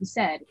mattering. Like you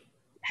said,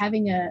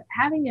 having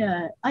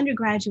a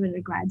undergraduate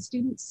or grad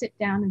student sit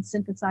down and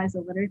synthesize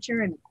the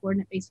literature and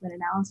coordinate-based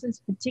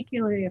meta-analysis,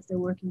 particularly if they're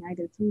working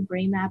either through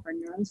BrainMap or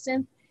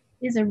NeuroSynth,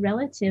 is a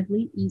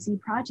relatively easy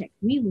project.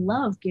 We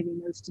love giving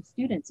those to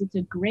students. It's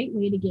a great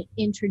way to get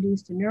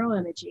introduced to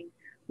neuroimaging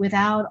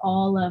without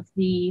all of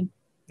the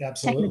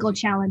technical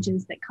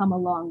challenges that come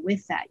along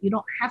with that. You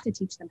don't have to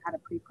teach them how to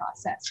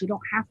pre-process. You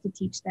don't have to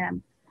teach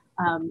them,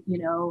 you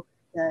know,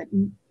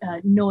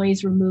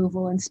 noise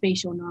removal and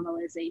spatial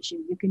normalization.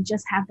 You can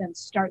just have them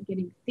start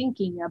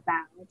thinking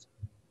about,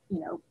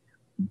 you know,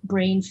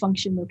 brain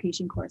function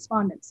location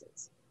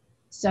correspondences.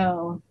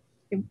 So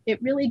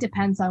it really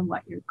depends on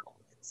what your goal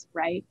is,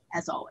 right?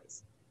 As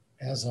always.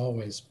 As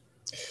always.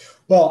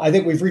 Well, I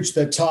think we've reached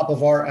the top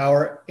of our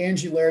hour.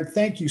 Angie Laird,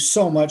 thank you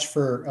so much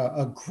for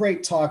a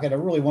great talk and a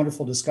really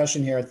wonderful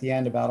discussion here at the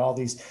end about all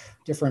these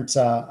different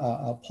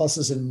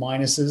pluses and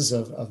minuses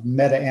of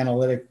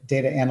meta-analytic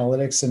data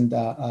analytics, and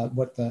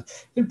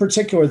in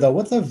particular, though,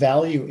 what the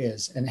value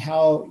is and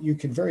how you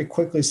can very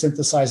quickly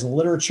synthesize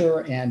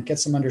literature and get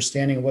some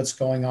understanding of what's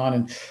going on.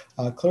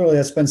 And clearly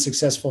that's been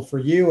successful for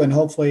you, and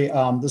hopefully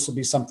this will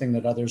be something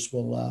that others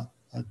will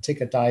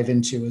take a dive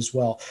into as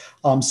well.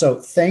 So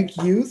thank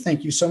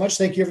you so much.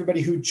 Thank you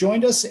everybody who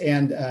joined us,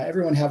 and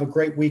everyone have a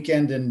great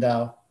weekend, and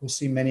we'll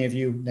see many of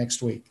you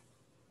next week.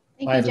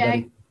 Thank you,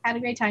 everybody. Jack. Had a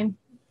great time.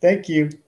 Thank you.